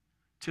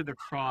to the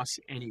cross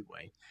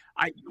anyway.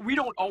 We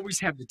don't always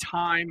have the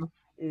time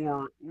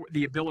or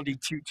the ability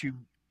to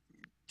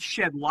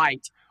shed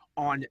light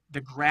on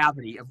the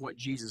gravity of what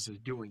Jesus is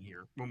doing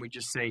here when we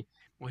just say,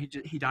 well,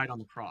 he died on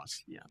the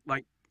cross. Yeah,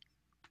 like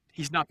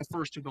he's not the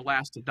first or the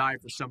last to die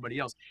for somebody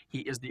else. He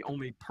is the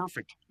only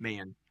perfect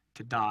man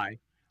to die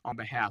on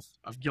behalf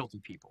of guilty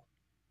people.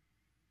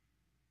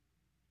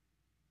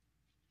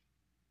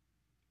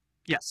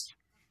 Yes.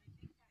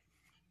 I think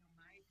that,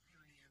 my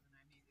feeling is, and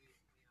I may be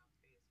way off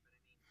base, but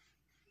I mean,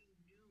 he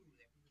knew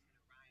that he was going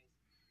to rise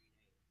in 3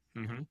 days.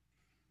 Mm-hmm.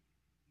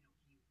 He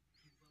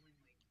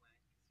willingly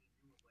went because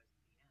he knew it was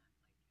the end,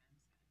 like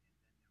Ken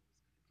said,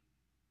 and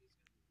then he was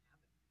going to be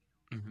heaven.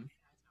 Mm-hmm.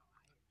 That's how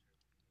I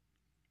interpret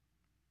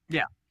it.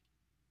 Yeah.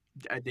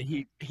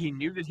 He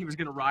knew that he was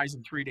going to rise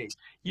in 3 days.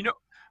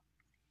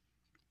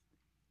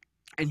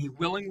 And he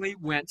willingly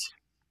went,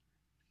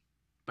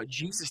 but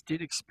Jesus did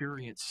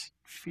experience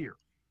fear.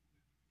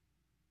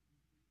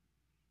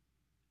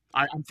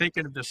 I'm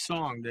thinking of the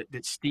song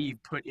that Steve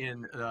put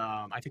in,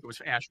 I think it was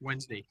Ash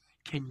Wednesday,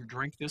 Can You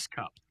Drink This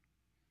Cup?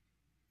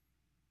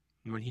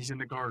 And when he's in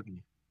the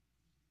garden,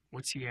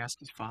 what's he ask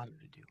his father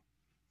to do?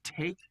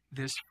 Take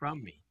this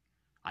from me.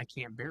 I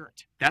can't bear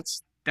it.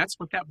 That's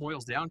what that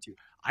boils down to.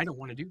 I don't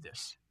want to do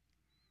this.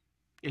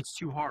 It's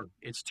too hard.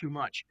 It's too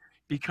much.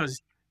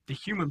 Because the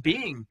human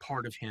being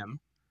part of him,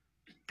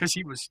 because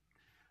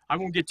I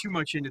won't get too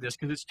much into this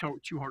because it's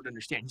too hard to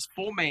understand. He's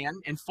full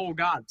man and full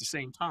God at the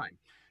same time.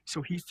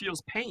 So he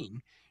feels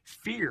pain,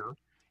 fear,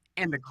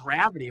 and the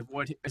gravity of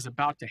what is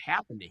about to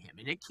happen to him.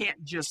 And it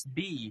can't just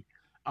be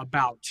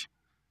about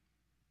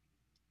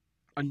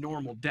a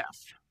normal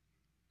death.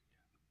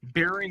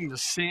 Bearing the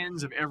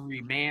sins of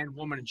every man,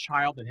 woman, and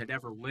child that had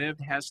ever lived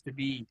has to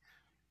be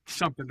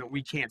something that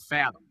we can't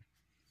fathom.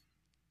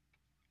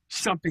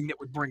 Something that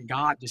would bring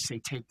God to say,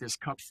 take this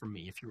cup from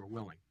me if you are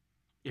willing.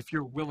 If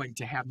you're willing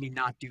to have me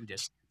not do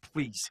this,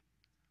 please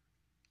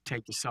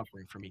take the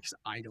suffering from me because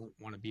I don't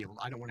want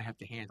to have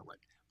to handle it.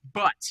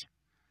 But,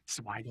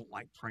 so I don't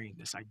like praying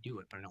this. I do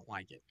it, but I don't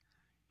like it.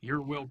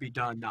 Your will be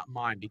done, not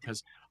mine,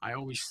 because I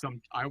always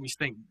think,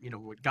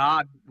 what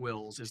God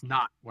wills is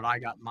not what I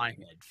got in my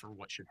head for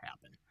what should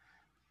happen.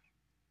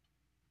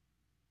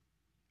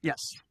 Yes.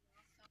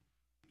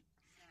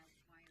 Said,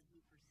 "Why have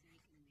you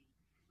forsaken me?"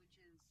 Which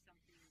is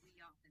something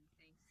we often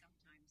think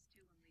sometimes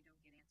too when we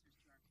don't get answers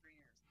to our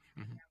prayers.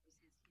 Mhm. That was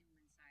his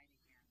human side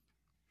again.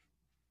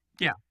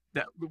 Yeah.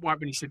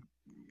 When he said,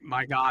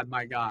 my God,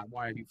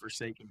 why have you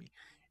forsaken me?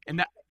 And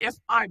that if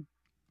I'm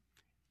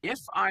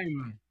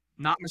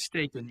not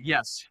mistaken,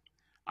 yes,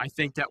 I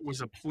think that was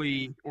a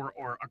plea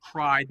or a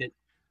cry that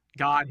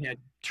God had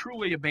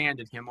truly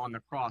abandoned him on the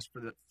cross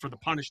for the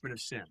punishment of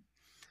sin.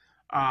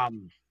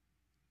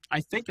 I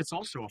think it's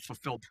also a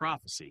fulfilled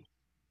prophecy.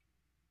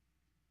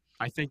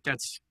 I think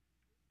that's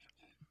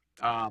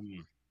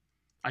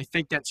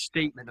that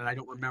statement, and I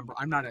don't remember.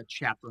 I'm not a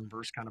chapter and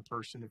verse kind of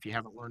person. If you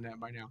haven't learned that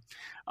by now,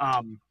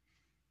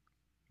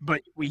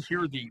 but we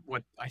hear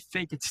what I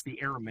think it's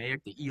the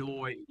Aramaic, the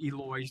Eloi,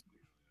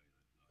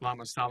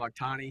 lama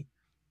sabachthani,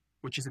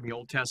 which is in the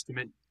Old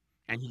Testament,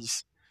 and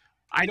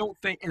I don't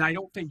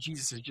think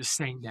Jesus is just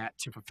saying that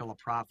to fulfill a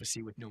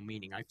prophecy with no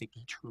meaning. I think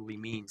he truly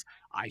means,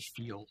 I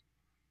feel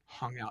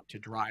hung out to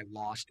dry,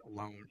 lost,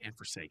 alone, and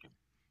forsaken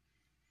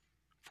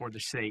for the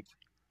sake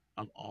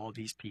of all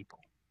these people.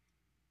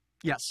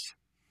 Yes.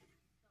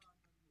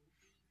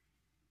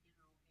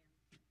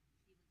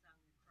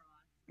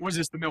 Was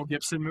this the Mel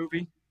Gibson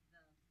movie?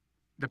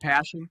 The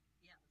Passion?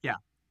 Yeah.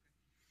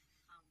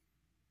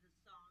 The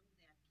song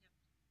that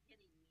kept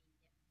hitting me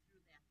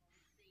through that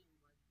whole scene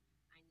was,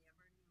 I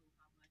never knew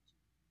how much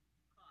it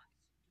cost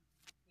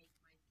to take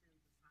my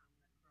sins upon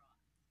the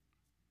cross.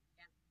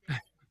 And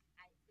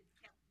it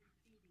kept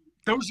repeating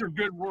Those are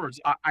good words.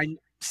 I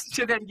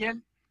say that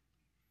again.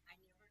 I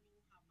never knew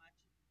how much it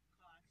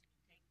cost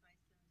to take my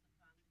sins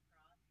upon the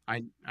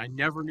cross. I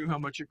never knew how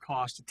much it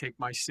cost to take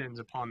my sins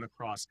upon the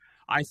cross.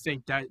 I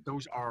think that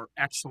those are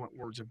excellent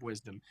words of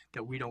wisdom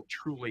that we don't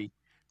truly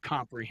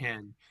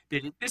comprehend.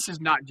 This is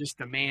not just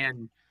a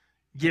man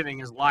giving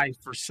his life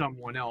for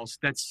someone else.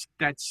 That's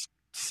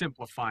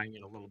simplifying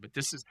it a little bit.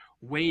 This is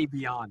way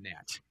beyond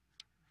that.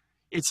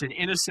 It's an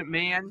innocent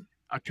man,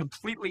 a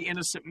completely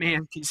innocent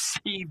man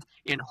conceived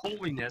in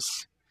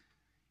holiness,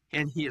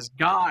 and he is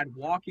God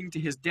walking to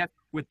his death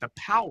with the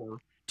power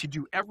to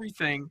do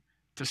everything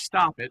to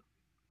stop it,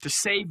 to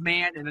save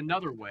man in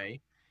another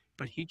way,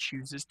 but he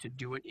chooses to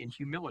do it in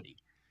humility,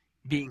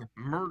 being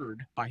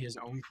murdered by his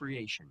own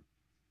creation,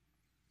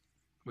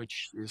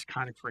 which is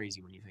kind of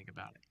crazy when you think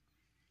about it.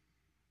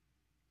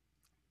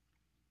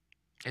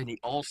 And he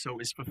also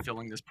is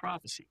fulfilling this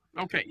prophecy.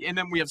 Okay, and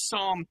then we have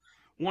Psalm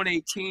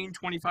 118,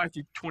 25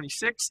 through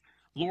 26.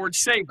 Lord,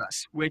 save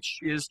us, which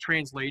is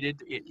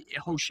translated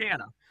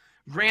Hosanna.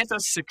 Grant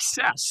us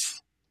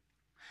success.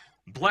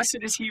 Blessed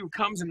is he who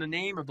comes in the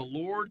name of the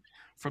Lord.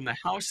 From the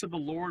house of the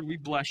Lord, we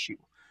bless you.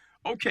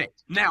 Okay,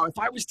 now if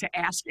I was to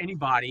ask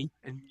anybody,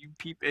 and you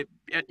people,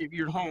 if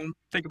you're at home,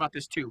 think about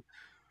this too.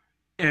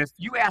 If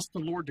you ask the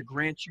Lord to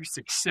grant you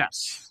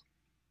success,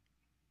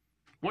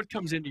 what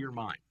comes into your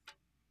mind?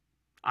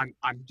 I'm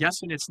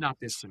guessing it's not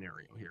this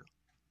scenario here.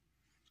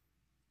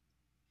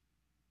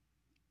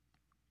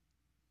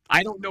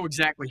 I don't know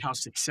exactly how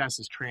success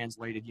is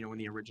translated, in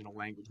the original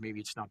language. Maybe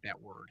it's not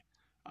that word.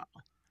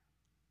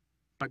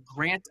 But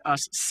grant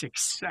us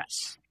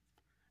success.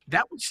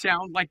 That would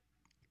sound like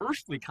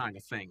earthly kind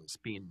of things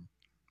being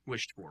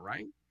wished for,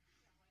 right?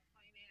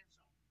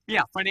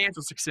 Yeah,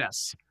 financial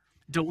success.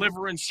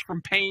 Deliverance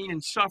from pain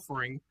and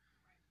suffering,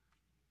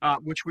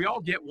 which we all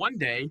get one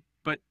day,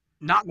 but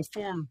not in the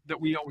form that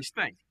we always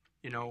think.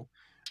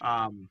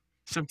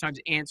 Sometimes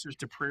answers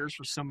to prayers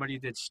for somebody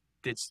that's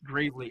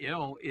gravely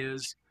ill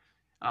is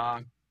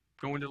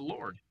going to the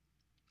Lord.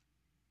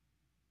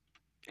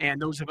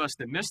 And those of us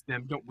that miss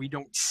them, we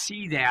don't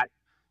see that.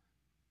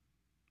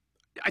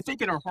 I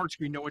think in our hearts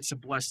we know it's a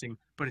blessing,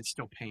 but it's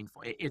still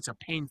painful. It's a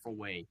painful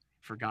way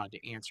for God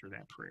to answer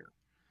that prayer.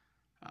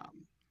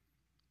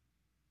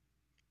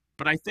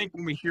 But I think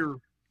when we hear,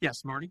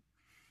 yes, Marty?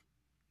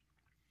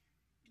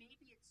 Maybe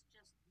it's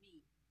just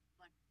me,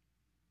 but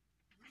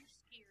we're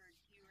scared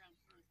here on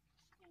earth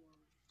for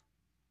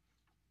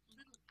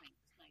little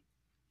things like,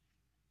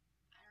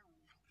 I don't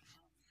know,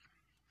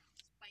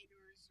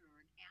 spiders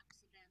or an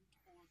accident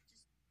or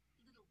just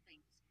little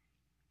things.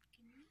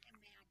 Can you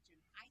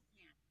imagine? I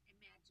can't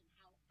imagine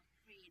how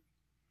afraid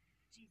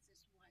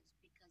Jesus was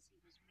because he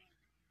was man.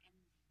 And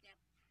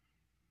that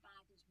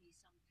bothers me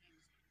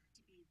sometimes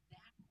to be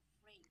that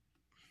afraid.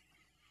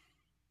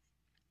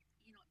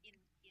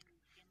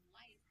 In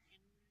life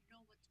and know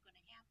what's going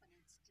to happen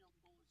and still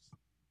goes.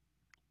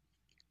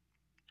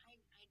 I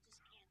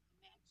just can't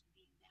imagine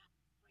being that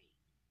afraid.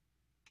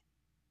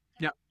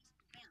 Yeah.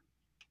 Man.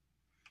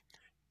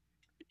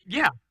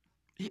 Yeah.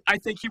 I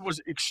think he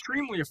was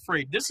extremely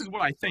afraid. This is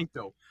what I think,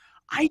 though.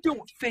 I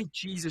don't think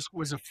Jesus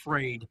was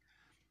afraid.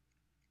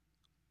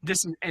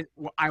 And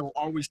I will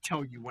always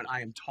tell you when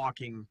I am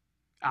talking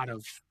out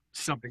of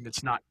something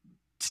that's not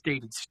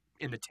stated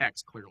in the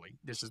text clearly.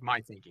 This is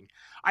my thinking.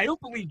 I don't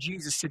believe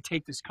Jesus said,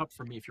 "Take this cup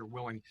from me if you're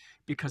willing,"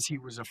 because he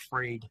was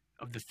afraid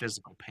of the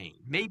physical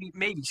pain.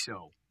 Maybe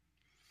so.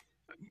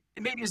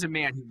 Maybe as a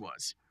man he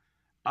was.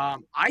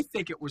 I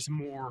think it was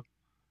more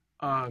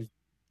of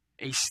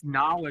the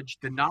knowledge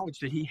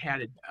that he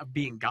had of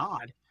being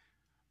God,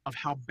 of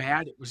how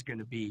bad it was going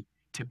to be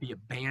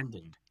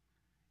abandoned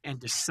and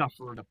to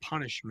suffer the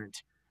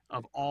punishment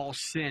of all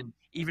sin,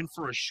 even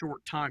for a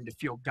short time, to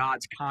feel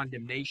God's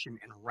condemnation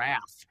and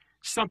wrath.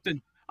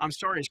 Something, I'm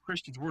sorry, as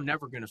Christians, we're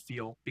never going to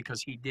feel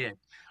because he did.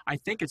 I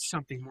think it's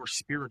something more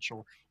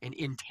spiritual and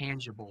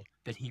intangible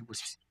that he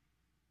was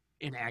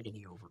in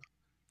agony over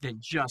than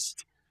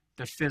just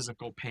the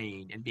physical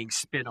pain and being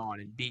spit on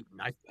and beaten.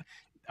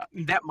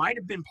 That might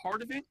have been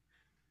part of it,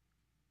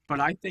 but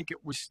I think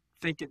it was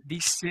thinking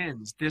these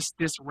sins, this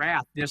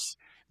wrath, this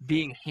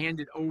being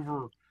handed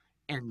over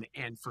and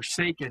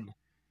forsaken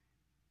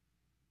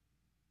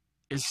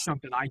is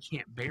something I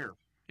can't bear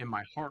in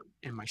my heart,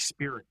 in my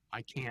spirit.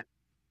 I can't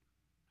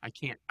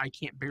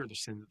bear the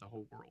sins of the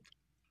whole world.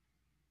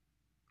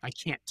 I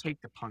can't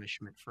take the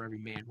punishment for every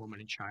man, woman,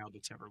 and child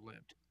that's ever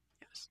lived.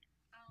 Yes.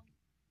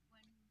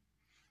 When we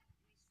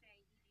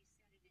say he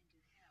descended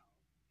into hell,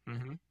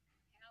 Mm-hmm.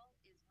 hell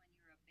is when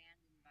you're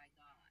abandoned by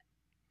God.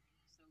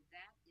 So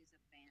that is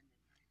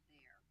abandonment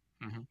there.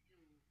 Mm-hmm.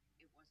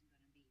 It wasn't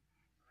going to be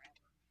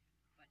forever.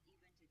 But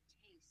even to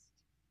taste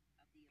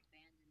of the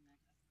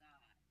abandonment of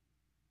God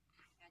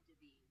had to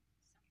be something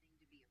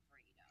to be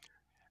afraid of.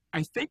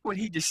 I think when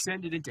he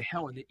descended into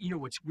hell, and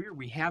what's weird,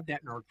 we have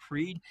that in our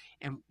creed,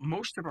 and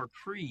most of our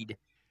creed,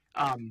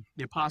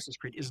 the Apostles'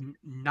 Creed, is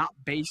not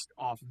based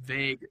off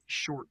vague,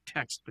 short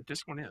text, but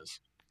this one is.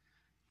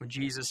 When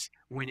Jesus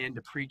went in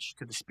to preach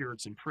to the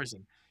spirits in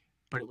prison,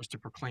 but it was to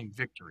proclaim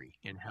victory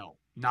in hell,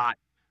 not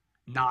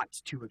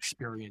to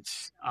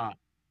experience.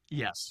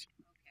 Yes,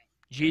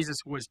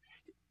 Okay.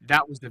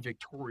 that was the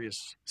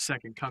victorious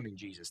second coming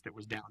Jesus that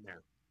was down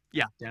there.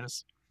 Yeah,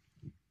 Dennis.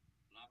 Eloi,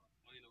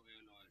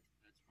 Eloi.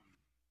 That's from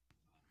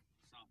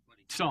Psalm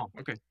 22. Psalm.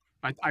 Okay,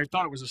 I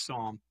thought it was a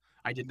psalm.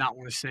 I did not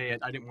want to say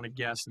it. I didn't want to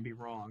guess and be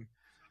wrong.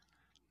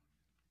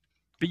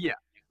 But yeah,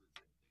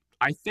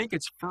 I think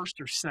it's first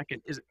or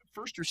second. Is it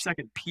first or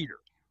second Peter,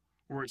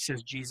 where it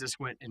says Jesus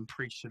went and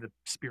preached to the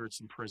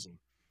spirits in prison,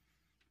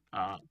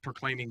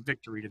 proclaiming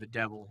victory to the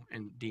devil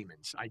and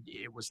demons.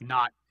 It was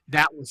not.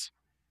 That was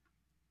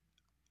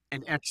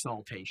an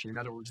exaltation. In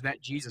other words,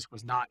 that Jesus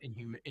was not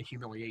in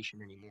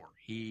humiliation anymore.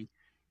 He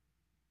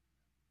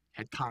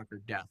had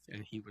conquered death,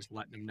 and he was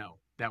letting them know.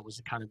 That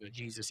was kind of a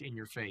Jesus in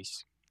your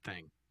face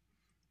thing.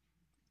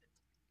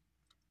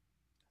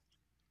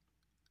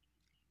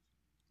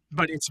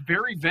 But it's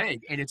very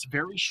vague and it's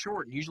very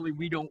short. Usually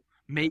we don't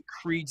make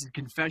creeds and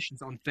confessions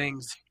on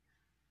things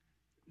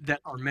that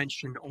are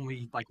mentioned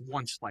only like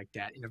once like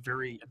that in a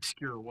very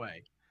obscure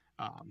way.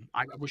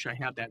 I wish I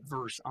had that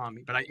verse on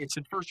me, but it's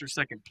in First or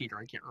Second Peter.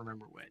 I can't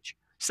remember which.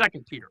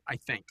 Second Peter, I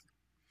think.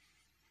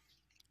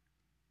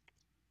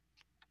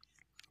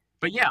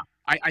 But yeah,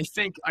 I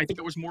think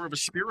it was more of a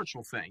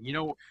spiritual thing. You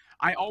know,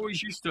 I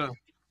always used to.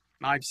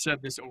 I've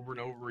said this over and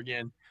over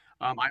again.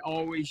 I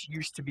always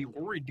used to be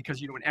worried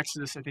because, you know, in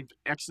Exodus, I think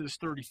Exodus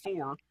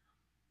 34,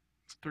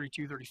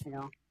 32,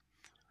 34,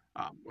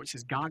 where it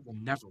says God will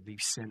never leave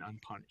sin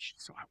unpunished.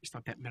 So I always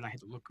thought that meant I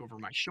had to look over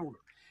my shoulder.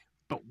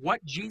 But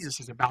what Jesus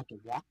is about to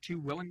walk to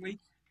willingly,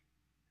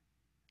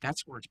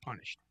 that's where it's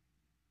punished.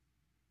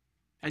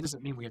 That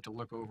doesn't mean we have to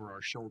look over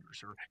our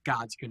shoulders or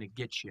God's going to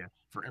get you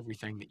for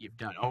everything that you've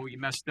done. Oh, you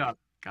messed up.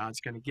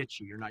 God's going to get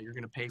you. You're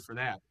going to pay for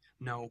that.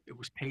 No, it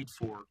was paid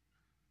for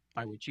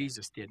by what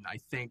Jesus did. And I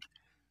think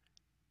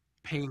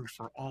paying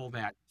for all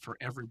that for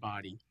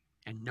everybody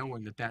and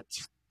knowing that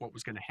that's what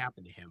was going to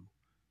happen to him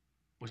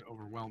was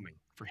overwhelming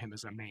for him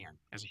as a man,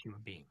 as a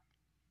human being.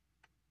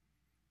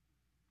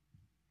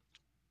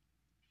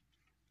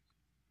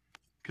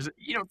 Because,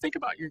 you know, think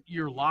about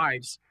your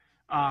lives.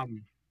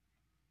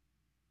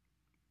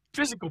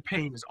 Physical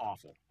pain is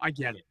awful. I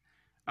get it.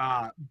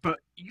 But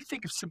you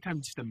think of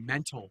sometimes the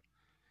mental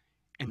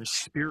and the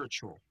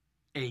spiritual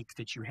ache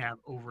that you have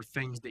over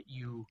things that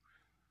you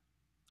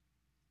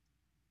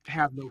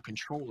have no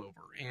control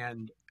over.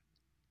 And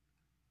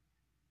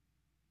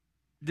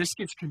this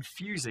gets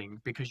confusing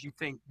because you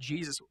think,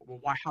 Jesus, well,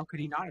 why? How could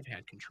he not have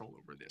had control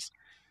over this?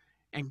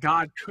 And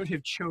God could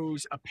have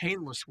chose a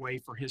painless way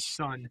for his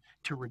son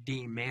to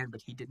redeem man,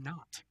 but he did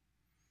not.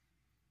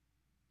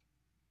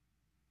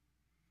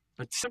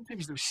 But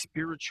sometimes those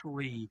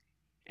spiritually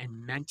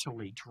and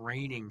mentally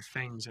draining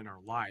things in our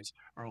lives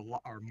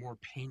are more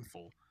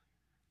painful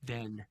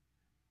than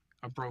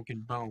a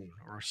broken bone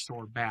or a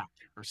sore back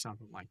or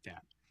something like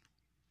that.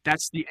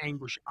 That's the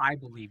anguish I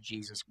believe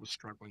Jesus was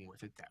struggling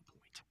with at that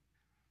point.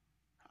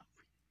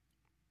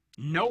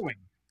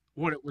 Knowing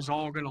what it was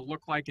all going to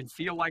look like and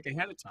feel like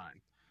ahead of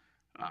time.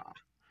 Have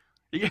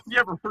you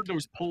ever heard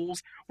those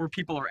polls where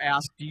people are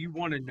asked, would you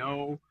want to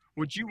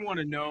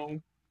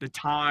know the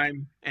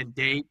time and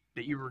date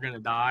that you were going to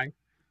die?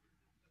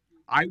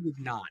 I would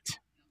not.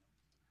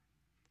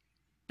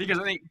 Because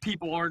I think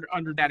people are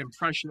under that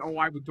impression, oh,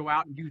 I would go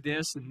out and do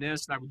this, and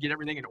I would get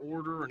everything in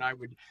order, and I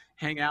would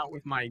hang out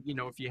with my, you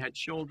know, if you had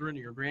children or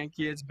your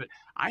grandkids. But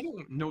I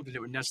don't know that it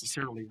would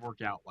necessarily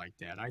work out like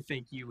that. I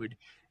think you would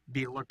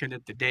be looking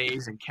at the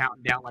days and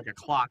counting down like a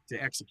clock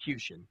to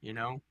execution, you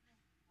know?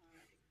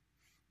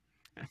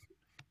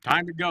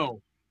 Time to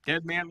go.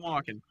 Dead man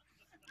walking.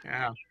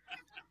 Yeah.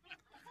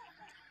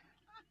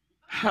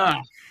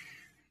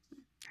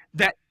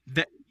 That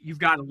you've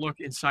got to look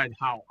inside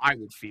how I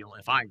would feel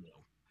if I knew.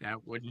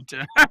 That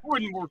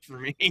wouldn't work for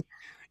me.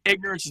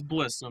 Ignorance is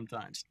bliss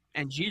sometimes,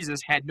 and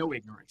Jesus had no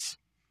ignorance.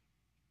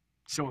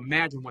 So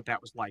imagine what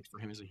that was like for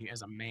him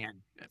as a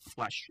man,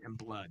 flesh and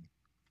blood.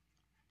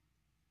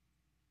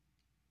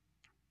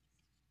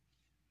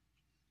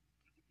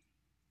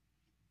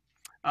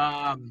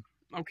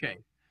 Okay.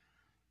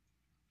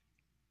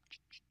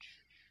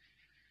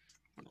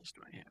 What else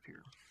do I have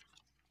here?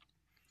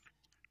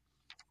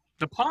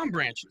 The palm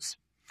branches.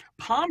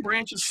 Palm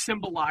branches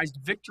symbolized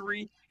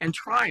victory and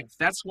triumph.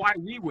 That's why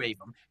we wave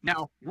them.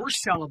 Now, we're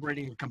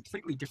celebrating a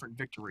completely different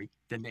victory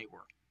than they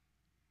were.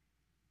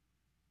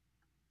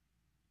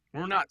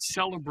 We're not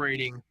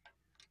celebrating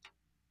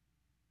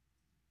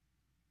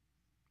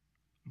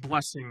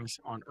blessings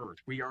on earth.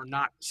 We are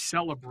not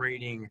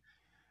celebrating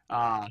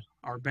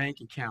our bank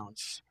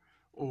accounts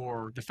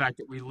or the fact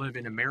that we live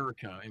in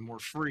America and we're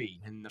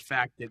free and the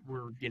fact that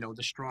we're, you know,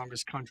 the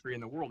strongest country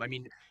in the world. I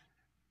mean,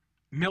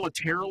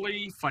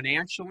 militarily,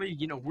 financially,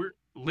 you know, we're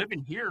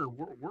living here.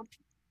 We're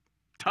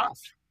tough.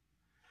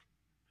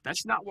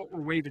 That's not what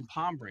we're waving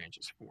palm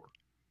branches for.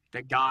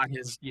 That God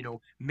has, you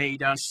know,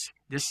 made us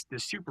this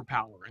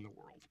superpower in the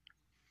world.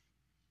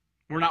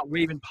 We're not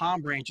waving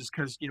palm branches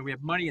because, you know, we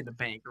have money in the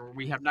bank or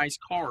we have nice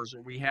cars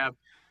or we have,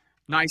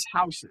 nice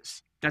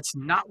houses. That's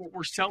not what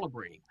we're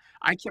celebrating.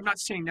 I'm not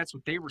saying that's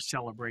what they were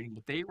celebrating,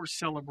 but they were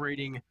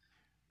celebrating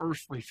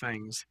earthly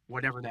things,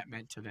 whatever that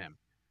meant to them.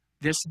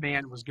 This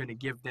man was going to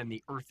give them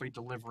the earthly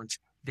deliverance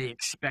they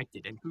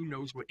expected. And who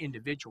knows what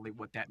individually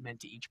what that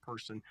meant to each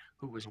person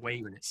who was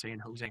waving it, saying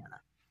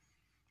Hosanna.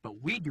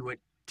 But we do it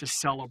to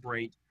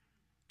celebrate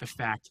the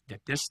fact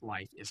that this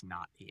life is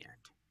not the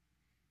end.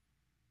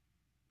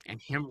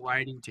 And him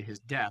riding to his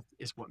death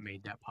is what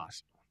made that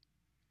possible.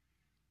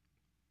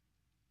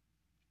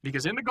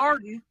 Because in the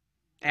garden,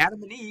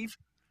 Adam and Eve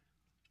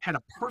had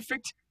a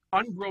perfect,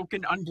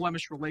 unbroken,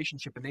 unblemished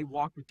relationship, and they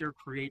walked with their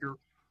Creator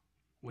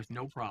with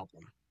no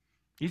problem.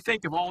 You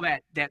think of all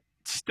that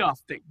stuff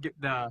that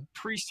the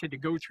priest had to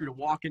go through to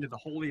walk into the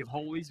Holy of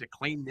Holies, to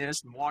clean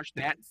this and wash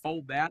that and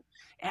fold that.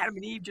 Adam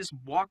and Eve just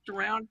walked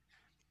around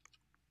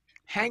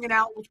hanging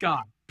out with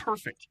God.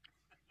 Perfect.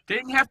 They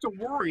didn't have to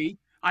worry.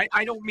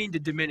 I don't mean to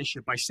diminish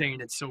it by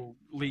saying it so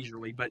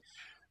leisurely, but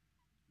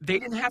they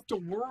didn't have to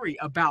worry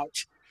about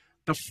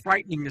the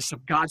frighteningness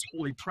of God's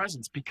holy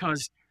presence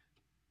because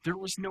there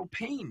was no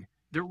pain.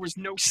 There was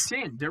no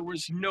sin. There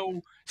was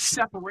no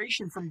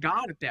separation from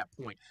God at that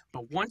point.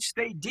 But once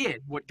they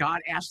did what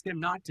God asked them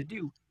not to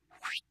do,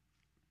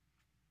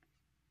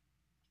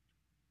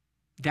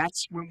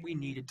 that's when we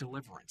needed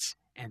deliverance.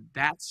 And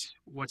that's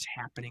what's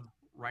happening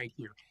right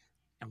here.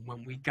 And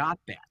when we got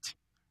that,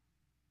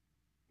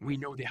 we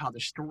know how the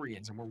story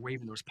ends, and we're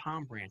waving those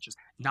palm branches,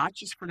 not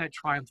just for that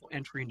triumphal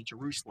entry into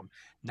Jerusalem,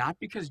 not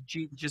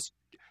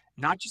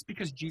just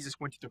because Jesus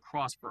went to the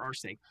cross for our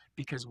sake,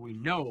 because we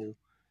know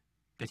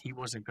that he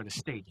wasn't going to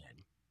stay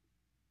dead.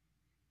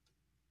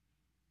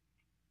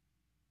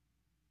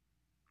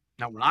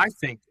 Now, when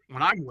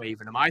I'm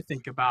waving him, I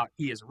think about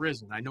he is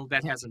risen. I know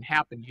that hasn't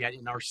happened yet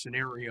in our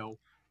scenario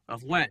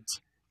of Lent,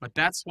 but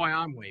that's why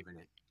I'm waving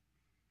it.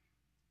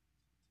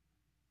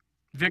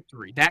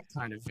 Victory, that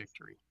kind of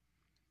victory.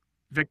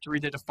 Victory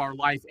that if our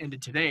life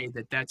ended today,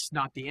 that's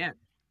not the end.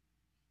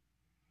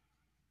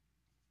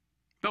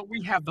 But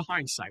we have the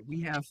hindsight.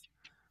 We have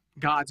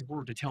God's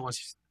word to tell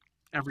us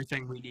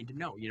everything we need to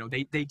know. You know,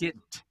 they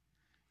didn't.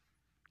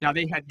 Now,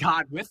 they had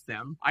God with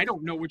them. I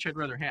don't know which I'd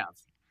rather have.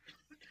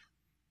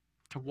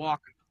 To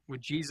walk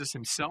with Jesus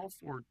himself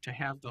or to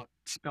have the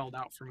spelled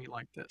out for me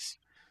like this.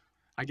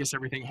 I guess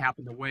everything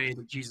happened the way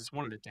that Jesus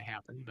wanted it to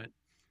happen, but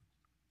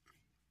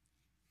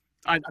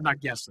I'm not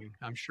guessing.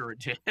 I'm sure it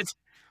did.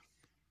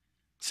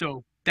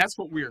 So that's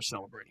what we are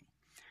celebrating.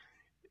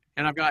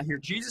 And I've got here,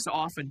 Jesus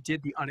often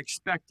did the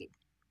unexpected.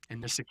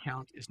 And this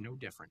account is no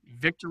different.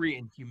 Victory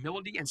in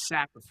humility and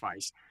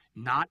sacrifice,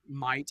 not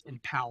might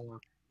and power,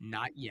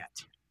 not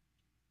yet.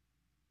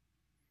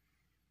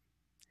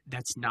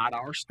 That's not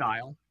our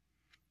style,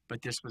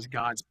 but this was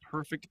God's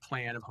perfect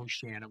plan of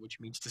Hosanna, which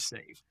means to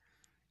save,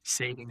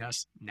 saving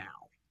us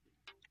now.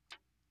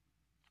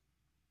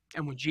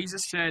 And when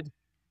Jesus said,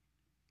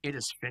 "It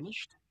is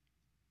finished,"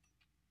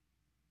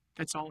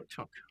 that's all it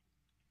took.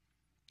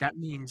 That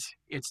means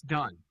it's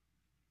done.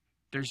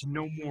 There's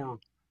no more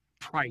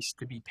price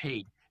to be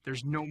paid.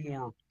 There's no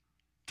more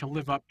to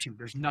live up to.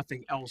 There's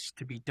nothing else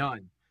to be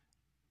done.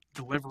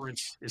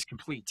 Deliverance is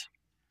complete.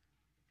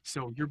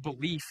 So your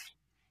belief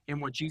in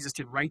what Jesus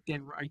did right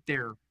then, right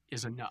there,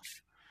 is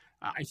enough.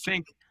 I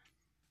think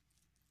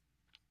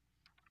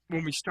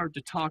when we start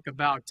to talk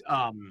about,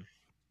 I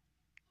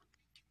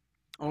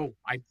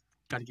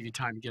got to give you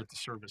time to get up to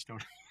service,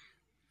 don't I?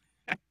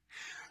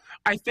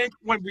 I think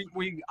when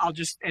I'll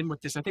just end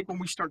with this. I think when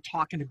we start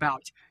talking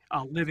about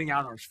living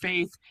out our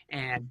faith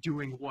and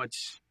doing what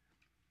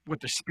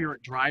the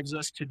Spirit drives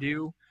us to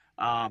do,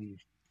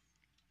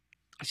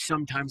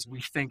 sometimes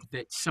we think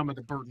that some of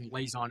the burden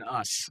lays on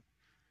us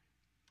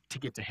to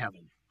get to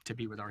heaven, to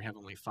be with our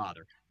Heavenly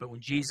Father. But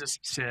when Jesus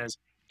says,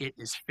 "It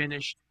is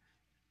finished,"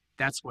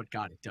 that's what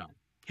God had done.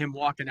 Him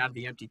walking out of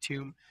the empty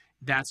tomb,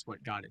 that's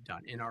what God had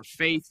done. And our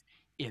faith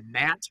in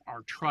that,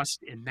 our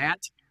trust in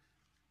that,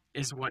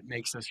 is what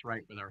makes us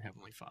right with our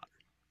Heavenly Father.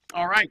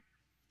 All right.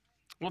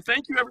 Well,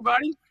 thank you,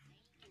 everybody.